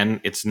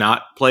pretend it's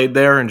not played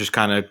there and just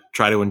kind of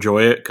try to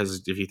enjoy it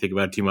because if you think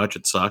about it too much,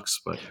 it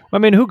sucks. But I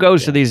mean, who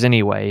goes to these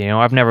anyway?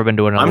 I've never been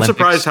to an I'm Olympics.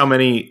 surprised how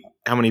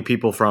many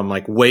people from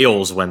like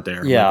Wales went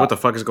there. Yeah. Like, what the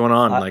fuck is going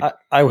on?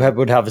 I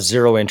would have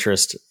zero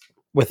interest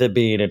with it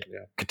being in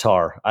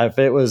Qatar. If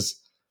it was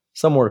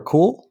somewhere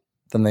cool,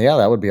 then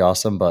that would be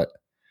awesome. But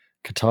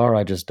Qatar,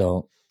 I just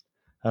don't.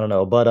 I don't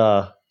know. But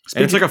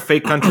and it's like a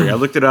fake country. I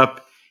looked it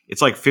up.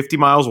 It's like 50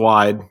 miles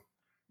wide.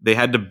 They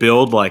had to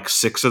build like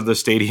 6 of the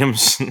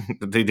stadiums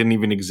that they didn't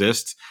even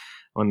exist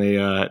when they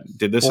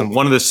did this. And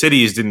one of the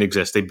cities didn't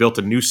exist. They built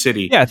a new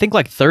city. Yeah, I think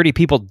like 30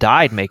 people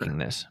died making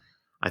this.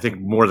 I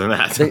think more than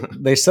that.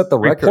 they set the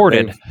record.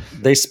 Reported.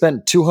 They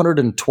spent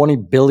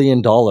 $220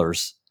 billion.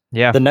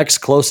 Yeah. The next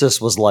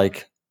closest was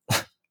like,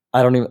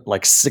 I don't even,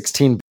 like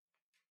 16.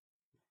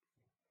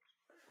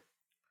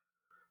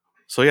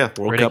 So yeah,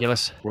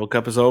 Ridiculous. World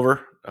Cup is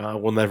over.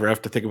 We'll never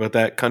have to think about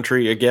that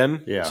country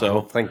again. Yeah.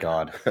 So Thank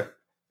God.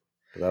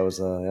 That was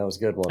a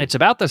good one. It's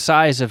about the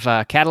size of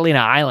Catalina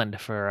Island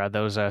for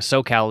those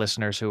SoCal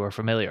listeners who are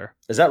familiar.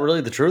 Is that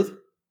really the truth?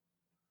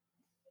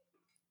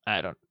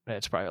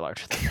 It's probably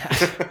larger than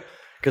that.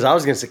 Because I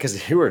was gonna say,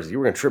 because you were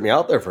gonna trip me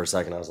out there for a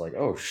second. I was like,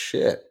 oh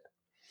shit.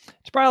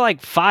 It's probably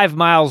like 5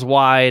 miles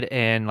wide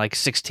and like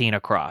 16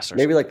 across. Or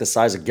Maybe like the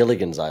size of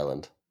Gilligan's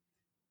Island.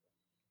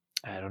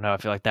 something. I don't know. I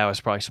feel like that was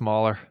probably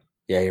smaller.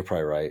 Yeah, you're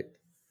probably right.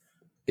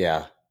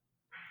 Yeah.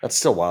 That's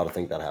still wild to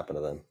think that happened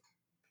to them.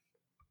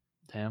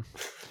 Damn.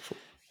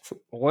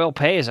 Oil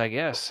pays, I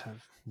guess.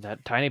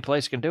 That tiny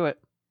place can do it.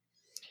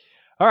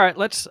 All right,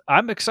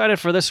 I'm excited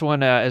for this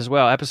one as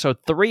well. Episode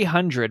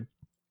 300,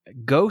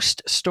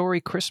 Ghost Story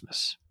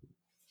Christmas.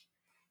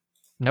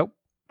 Nope.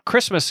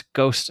 Christmas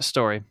Ghost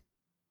Story.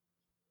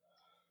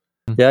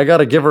 Yeah, I got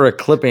to give her a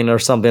clipping or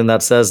something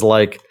that says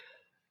like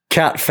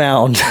cat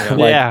found like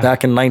Yeah.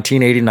 back in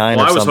 1989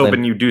 Well, or I was something.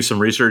 hoping you do some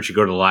research. You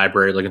go to the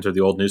library, looking through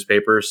the old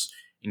newspapers,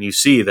 and you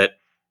see that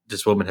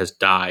this woman has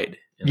died.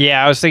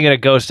 Yeah, I was thinking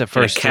of Ghost at In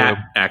first, a cat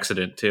too.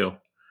 accident too.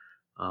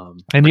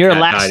 And the your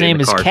cat last died in name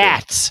the is car, too.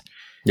 Katz.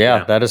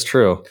 Yeah, that is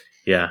true.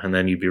 Yeah, and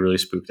then you'd be really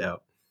spooked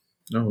out.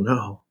 Oh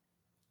no!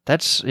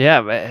 That's,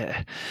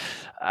 yeah.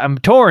 I'm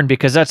torn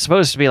because that's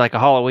supposed to be like a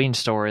Halloween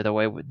story, the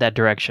way that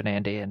direction,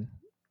 Andy, and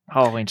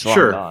Halloween's long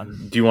Sure.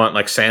 gone. Do you want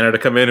like Santa to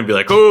come in and be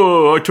like,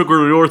 "Oh, I took her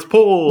to the North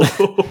Pole"?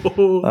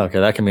 Okay,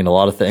 that can mean a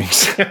lot of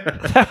things.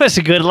 That was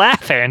a good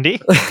laugh, Andy.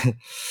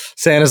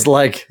 Santa's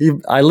like,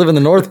 I live in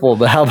the North Pole,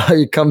 but how about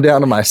you come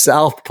down to my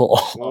South Pole?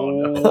 Oh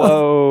no!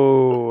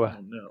 Whoa. Oh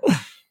no!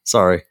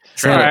 Sorry.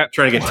 Trying, All right.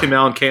 trying to get Tim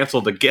Allen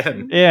canceled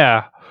again.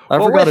 Yeah. I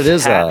Well, forgot with it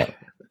is that,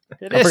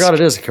 I forgot it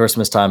is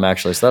Christmas time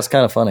actually, so that's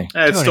kind of funny.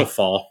 It's Tony. still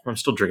fall. I'm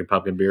still drinking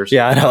pumpkin beers.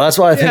 Yeah, I know. That's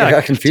why I think I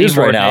got confused 15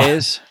 right more now.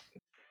 days.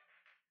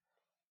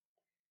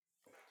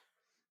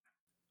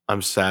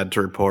 I'm sad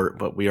to report,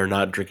 but we are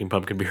not drinking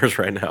pumpkin beers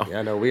right now.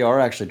 Yeah, no, we are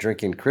actually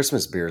drinking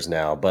Christmas beers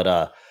now.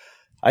 But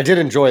I did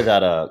enjoy that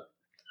That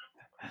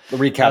was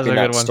a recapping good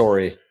that one.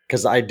 story.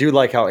 Because I do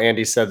like how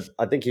Andy said,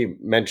 I think he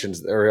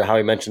mentions, or how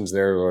he mentions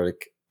there,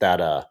 like that,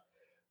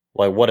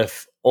 like, what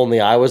if only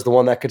I was the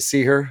one that could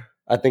see her?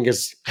 I think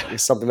is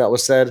something that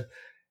was said.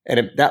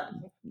 And that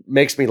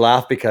makes me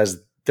laugh because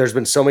there's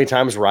been so many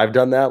times where I've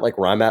done that. Like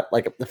where I'm at,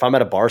 like if I'm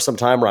at a bar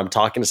sometime where I'm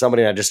talking to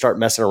somebody and I just start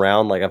messing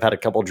around, like I've had a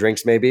couple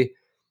drinks maybe,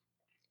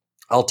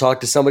 I'll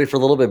talk to somebody for a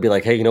little bit and be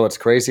like, hey, you know what's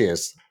crazy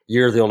is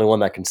you're the only one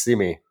that can see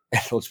me.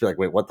 And they'll just be like,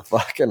 wait, what the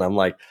fuck? And I'm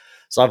like,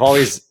 so I've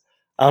always,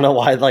 I don't know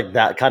why, like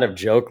that kind of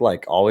joke,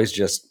 like always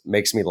just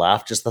makes me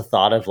laugh. Just the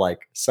thought of like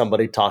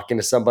somebody talking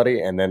to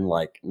somebody and then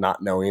like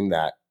not knowing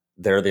that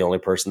they're the only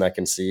person that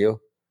can see you.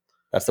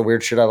 That's the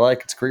weird shit I like.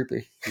 It's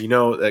creepy. You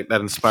know,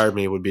 that inspired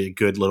me would be a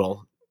good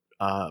little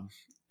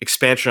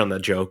expansion on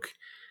that joke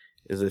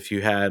is if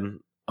you had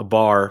a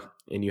bar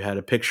and you had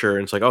a picture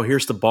and it's like, oh,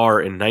 here's the bar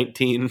in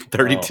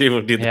 1932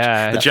 and do the,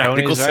 Yeah, the Jack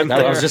Tony's Nicholson right That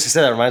there. was just to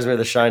say that reminds me of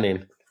The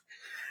Shining.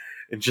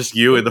 and just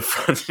you in the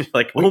front. You're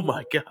like, oh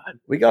my God.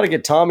 We got to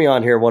get Tommy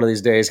on here one of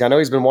these days. I know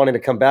he's been wanting to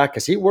come back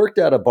because he worked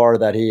at a bar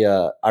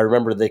that I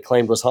remember they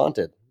claimed was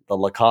haunted. The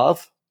La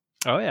Cave.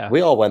 Oh, yeah. We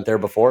all went there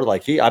before.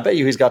 Like I bet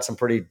you he's got some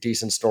pretty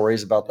decent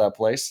stories about that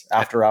place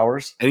after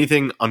hours.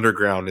 Anything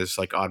underground is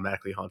like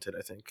automatically haunted,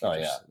 I think. Oh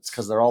yeah, it's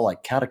because they're all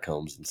like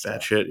catacombs and stuff.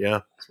 That shit, yeah.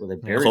 That's where they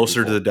bury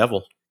Closer to people. the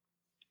devil.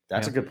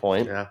 That's Yeah. a good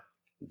point. Yeah.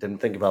 Didn't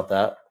think about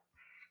that.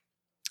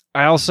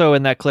 I also,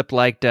 in that clip,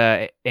 liked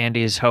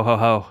Andy's ho ho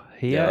ho.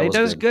 He, Yeah, that he was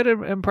does good.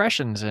 good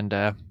impressions, and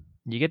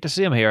you get to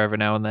see him here every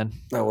now and then.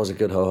 That was a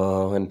good ho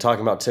ho ho. And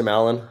talking about Tim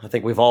Allen, I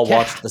think we've all Yeah.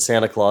 watched the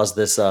Santa Claus.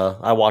 This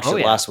I watched Oh,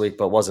 it yeah. last week,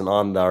 but wasn't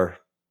on our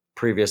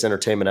previous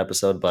entertainment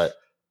episode. But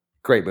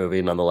great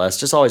movie nonetheless.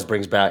 Just always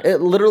brings back. It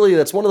literally,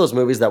 that's one of those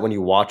movies that when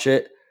you watch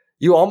it,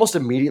 you almost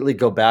immediately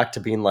go back to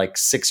being like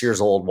 6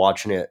 years old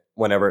watching it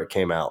whenever it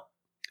came out.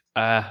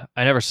 I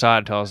never saw it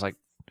until I was like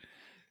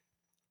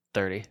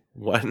 30.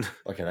 What?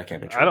 Okay, that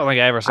can't be true. I don't think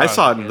I ever saw it. I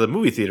saw it in the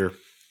movie theater.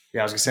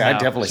 Yeah, I was gonna say I No,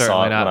 definitely saw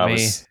certainly it when not I me.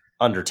 was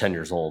under 10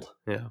 years old.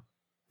 Yeah.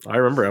 I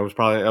remember I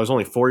was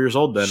only 4 years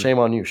old then. Shame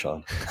on you,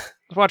 Sean. I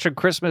was watching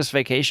Christmas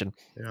Vacation.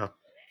 Yeah.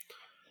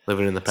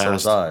 Living in the So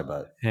was past. I,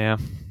 but Yeah.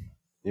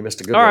 you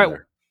missed a good All one right.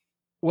 there.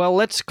 Well,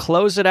 let's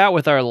close it out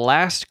with our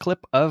last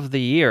clip of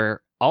the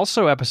year.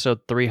 Also, episode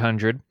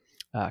 300,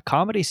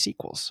 comedy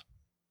sequels.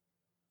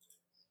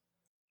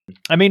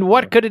 I mean,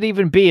 what could it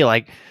even be?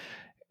 Like,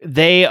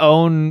 they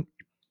own,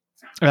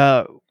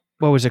 what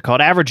was it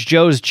called? Average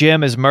Joe's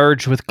Gym is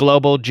merged with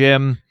Global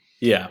Gym,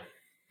 Yeah.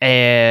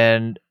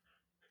 and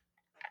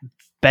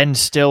Ben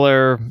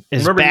Stiller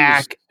is Remember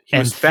back. he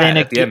was and fat thin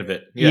at the ag- end of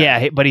it.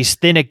 Yeah, but he's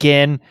thin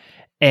again,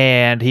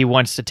 and he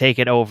wants to take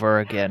it over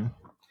again.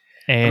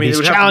 And mean, it he's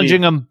would have to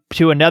challenging be- him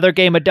to another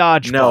game of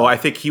dodgeball. No, I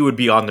think he would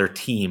be on their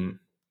team,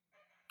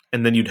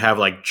 and then you'd have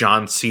like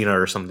John Cena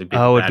or something.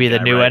 Oh, would bad be the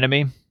guy, new right?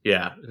 enemy?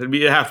 Yeah, it'd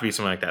have to be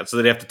something like that. So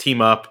they'd have to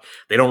team up.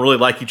 They don't really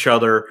like each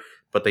other,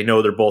 but they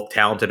know they're both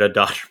talented at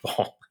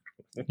dodgeball.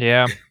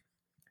 Yeah.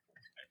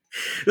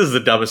 This is the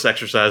dumbest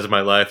exercise of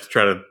my life to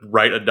try to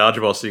write a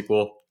dodgeball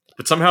sequel.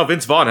 But somehow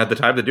Vince Vaughn had the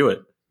time to do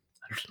it.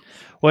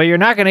 Well, you're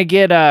not going to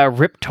get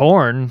Rip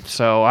Torn,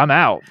 so I'm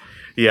out.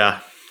 Yeah,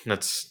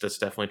 that's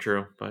definitely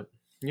true. But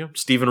you know,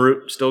 Stephen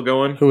Root still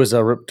going. Who is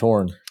Rip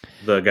Torn?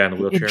 The guy in the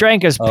He wheelchair.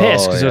 drank his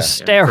piss Oh, because it was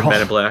yeah. Yeah, from sterile.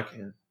 Men in Black.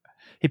 Yeah.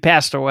 He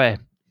passed away.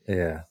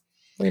 Yeah.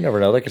 Well, you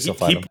never know. They could still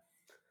find him.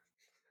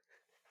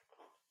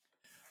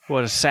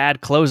 What a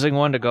sad closing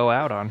one to go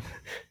out on.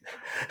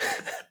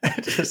 I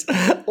just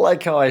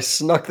like how I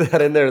snuck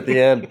that in there at the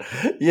end.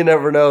 You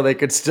never know; they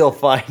could still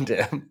find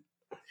him.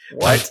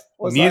 What?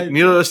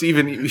 Neither of us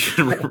even.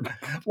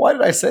 Why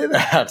did I say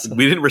that?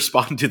 We didn't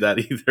respond to that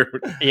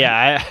either.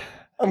 Yeah,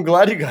 I'm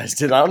glad you guys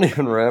did. I don't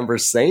even remember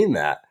saying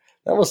that.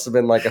 That must have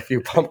been like a few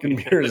pumpkin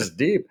beers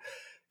deep.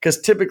 Because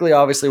typically,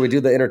 obviously, we do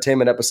the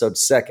entertainment episode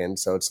second.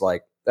 So it's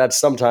like, that's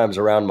sometimes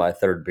around my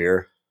third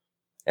beer.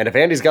 And if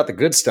Andy's got the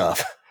good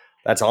stuff,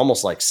 that's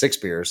almost like 6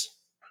 beers.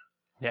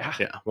 yeah.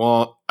 Yeah.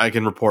 Well, I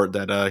can report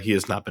that he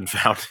has not been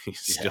found. He's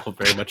still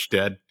very much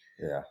dead.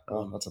 Yeah.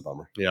 Oh, that's a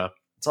bummer. Yeah.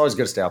 It's always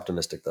good to stay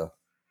optimistic, though.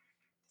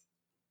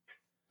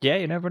 Yeah,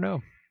 you never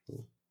know.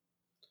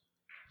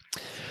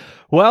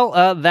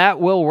 Well, that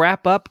will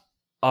wrap up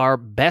our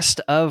best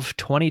of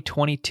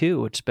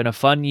 2022. It's been a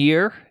fun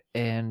year.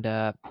 And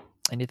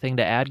anything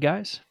to add,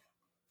 guys?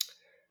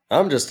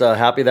 I'm just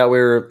happy that we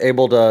were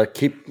able to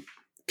keep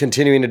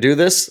continuing to do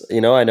this.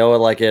 You know, I know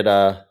like it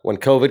when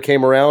COVID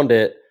came around,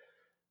 it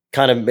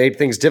kind of made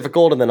things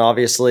difficult. And then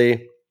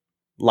obviously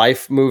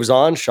life moves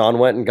on. Sean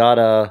went and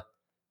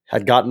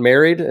had gotten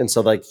married. And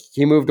so like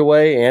he moved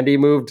away. Andy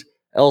moved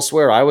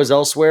elsewhere. I was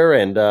elsewhere.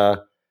 And,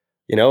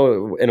 you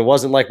know, and it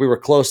wasn't like we were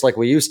close like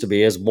we used to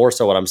be, is more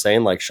so what I'm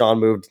saying. Like Sean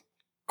moved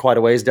quite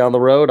a ways down the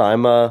road.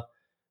 I'm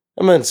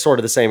in sort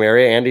of the same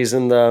area. Andy's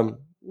in the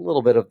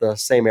little bit of the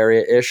same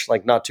area-ish,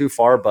 like not too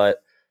far,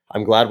 but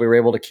I'm glad we were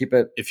able to keep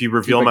it. If you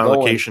reveal my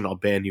location, I'll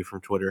ban you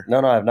from Twitter. No,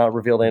 I've not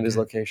revealed Andy's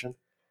location.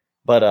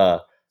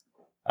 But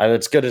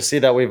it's good to see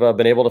that we've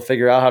been able to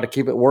figure out how to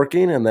keep it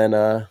working and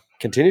then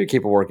continue to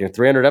keep it working.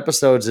 300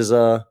 episodes is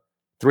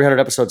 300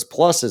 episodes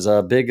plus is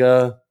a big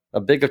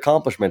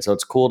accomplishment. So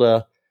it's cool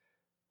to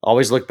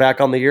always look back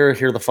on the year,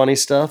 hear the funny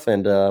stuff,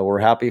 and we're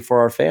happy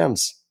for our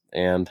fans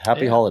and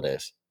happy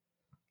holidays.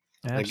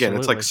 Absolutely. Again,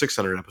 it's like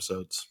 600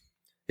 episodes.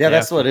 Yeah,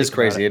 that's what is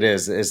crazy. It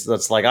is.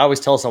 That's like, I always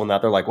tell someone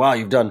that. They're like, wow,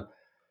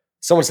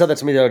 someone said that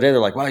to me the other day. They're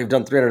like, wow, you've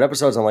done 300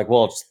 episodes. I'm like,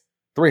 well, it's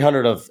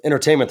 300 of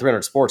entertainment,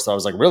 300 sports. So I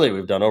was like, really,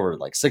 we've done over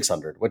like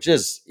 600, which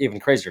is even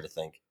crazier to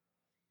think.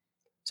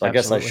 So I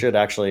guess I should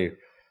actually,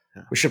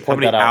 we should point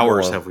that out. How many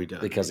hours have we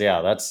done? Because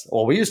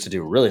we used to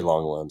do really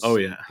long ones. Oh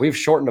yeah. We've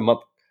shortened them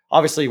up.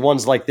 Obviously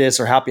ones like this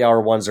or happy hour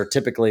ones are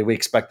typically, we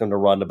expect them to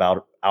run about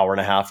an hour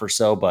and a half or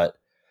so, but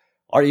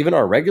even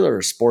our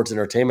regular sports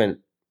entertainment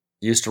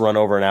used to run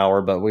over an hour,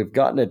 but we've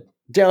gotten it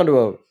down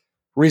to a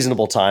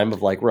reasonable time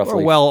of like roughly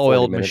We're a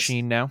well-oiled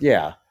machine now.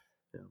 Yeah.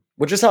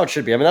 Which is how it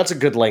should be. I mean, that's a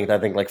good length. I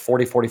think like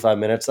 40, 45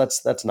 minutes.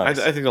 That's nice.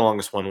 I think the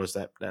longest one was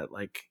that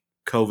like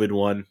COVID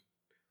one. It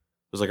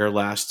was like our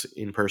last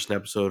in-person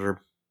episode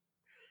or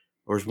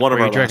was one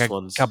of our last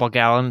ones. A couple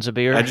gallons of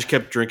beer. I just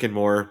kept drinking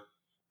more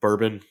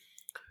bourbon.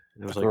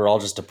 It was we were all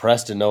just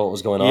depressed and know what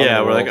was going on.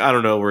 Yeah, we're like, I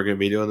don't know, we're going to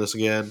be doing this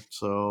again.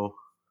 So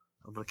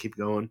I'm going to keep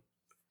going.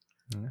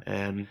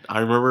 And I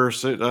remember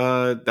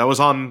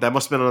that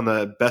must have been on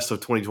the best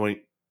of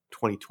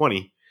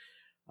 2020.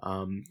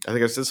 I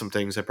think I said some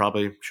things I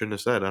probably shouldn't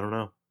have said. I don't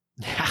know.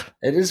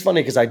 It is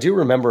funny because I do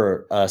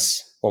remember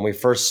us when we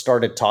first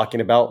started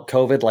talking about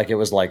COVID, like it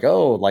was like,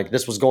 oh, like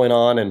this was going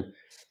on. And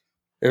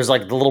it was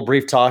like the little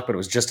brief talk, but it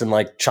was just in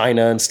like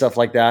China and stuff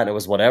like that. And it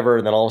was whatever.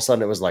 And then all of a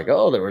sudden it was like,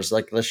 oh, there was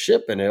like the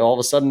ship. And all of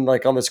a sudden,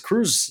 like on this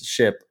cruise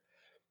ship,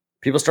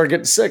 people started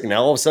getting sick.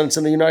 Now all of a sudden it's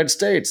in the United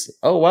States.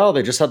 Oh, wow.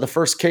 They just had the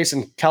first case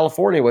in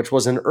California, which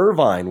was in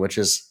Irvine, which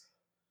is,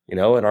 in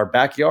our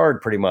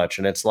backyard pretty much.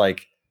 And it's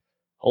like,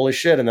 holy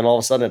shit. And then all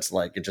of a sudden it's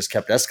like, it just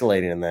kept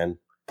escalating. And then,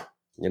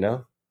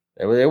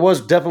 it was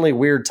definitely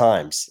weird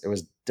times. It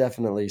was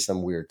definitely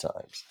some weird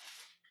times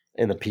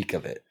in the peak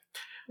of it.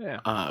 Yeah.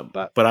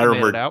 But I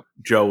remember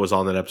Joe was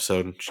on that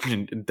episode.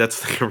 And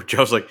that's the thing.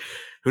 Joe's like,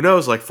 who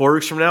knows? Like 4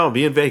 weeks from now, I'll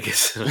be in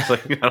Vegas. And I was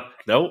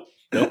like, no.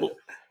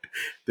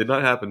 Did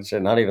not happen.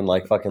 Shit, not even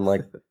like fucking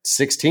like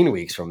 16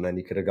 weeks from then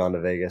you could have gone to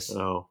Vegas.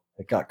 Oh.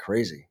 It got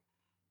crazy.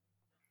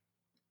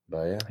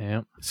 But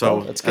yeah.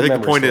 So I think the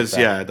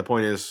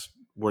point is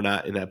we're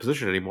not in that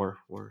position anymore.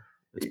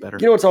 It's better.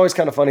 What's always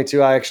kind of funny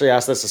too? I actually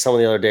asked this to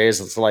someone the other day.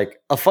 It's like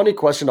a funny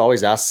question to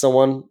always ask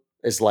someone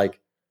is like,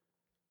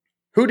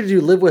 who did you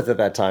live with at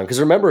that time? Because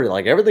remember,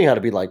 like everything had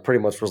to be like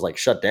pretty much was like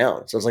shut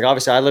down. So it's like,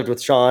 obviously I lived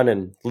with Sean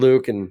and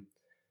Luke and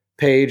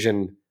Paige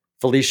and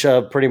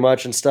Felicia pretty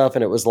much and stuff.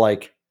 And it was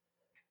like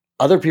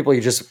other people,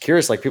 you're just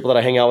curious, like people that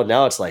I hang out with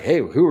now, it's like, hey,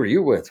 who are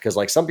you with? Because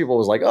like some people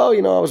was like, oh,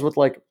 I was with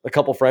like a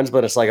couple friends,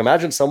 but it's like,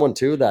 imagine someone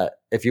too, that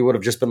if you would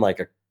have just been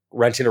like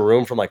renting a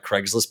room from like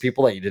Craigslist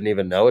people that you didn't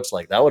even know, it's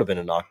like, that would have been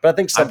a knock. But I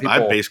think some people.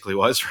 I basically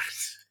was.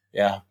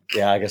 Yeah.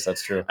 I guess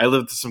that's true. I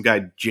lived with some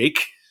guy,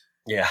 Jake.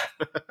 Yeah.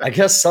 I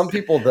guess some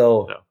people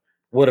though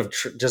would have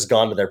just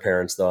gone to their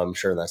parents though, I'm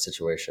sure in that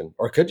situation.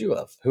 Or could you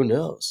have? Who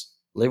knows?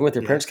 Living with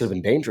your parents could have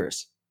been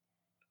dangerous.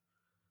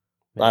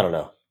 I don't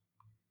know.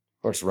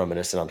 We're just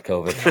reminiscing on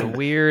COVID. The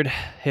weird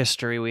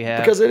history we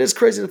have. Because it is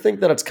crazy to think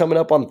that it's coming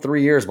up on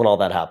 3 years when all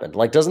that happened.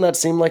 Like, doesn't that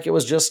seem like it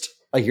was just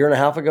a year and a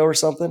half ago or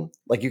something?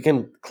 Like, you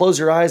can close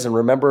your eyes and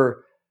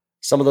remember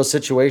some of those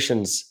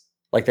situations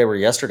like they were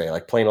yesterday,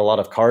 like playing a lot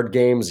of card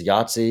games,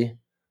 Yahtzee,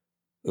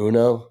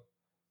 Uno.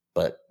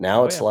 But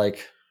now it's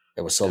like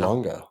it was so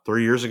long ago.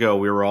 3 years ago,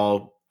 we were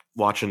all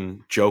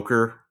watching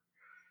Joker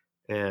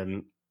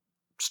and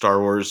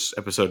Star Wars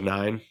Episode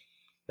 9.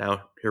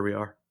 Now, here we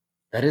are.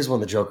 That is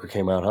when the Joker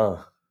came out,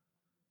 huh?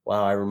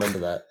 Wow, I remember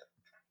that.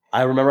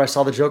 I remember I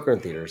saw the Joker in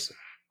theaters.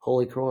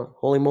 Holy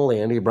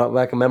moly, Andy, you brought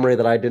back a memory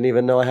that I didn't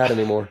even know I had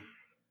anymore.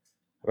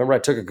 I remember I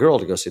took a girl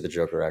to go see the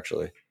Joker,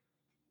 actually.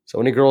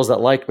 So any girls that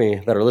like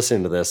me that are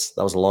listening to this,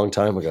 that was a long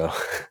time ago.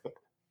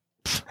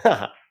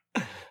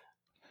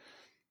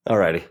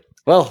 Alrighty.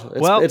 Well,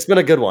 it's been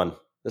a good one.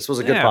 This was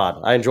a good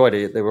pod. I enjoyed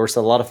it. There was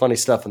a lot of funny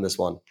stuff in this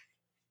one.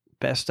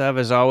 Best of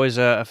is always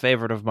a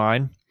favorite of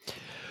mine.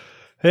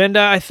 And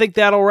I think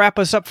that'll wrap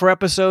us up for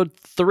episode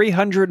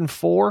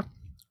 304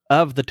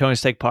 of the Tony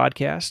Steak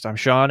Podcast. I'm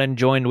Sean, and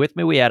joined with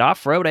me, we had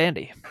Off-Road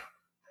Andy.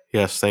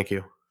 Yes, thank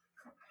you.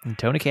 And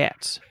Tony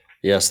Katz.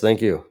 Yes,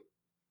 thank you.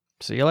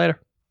 See you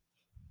later.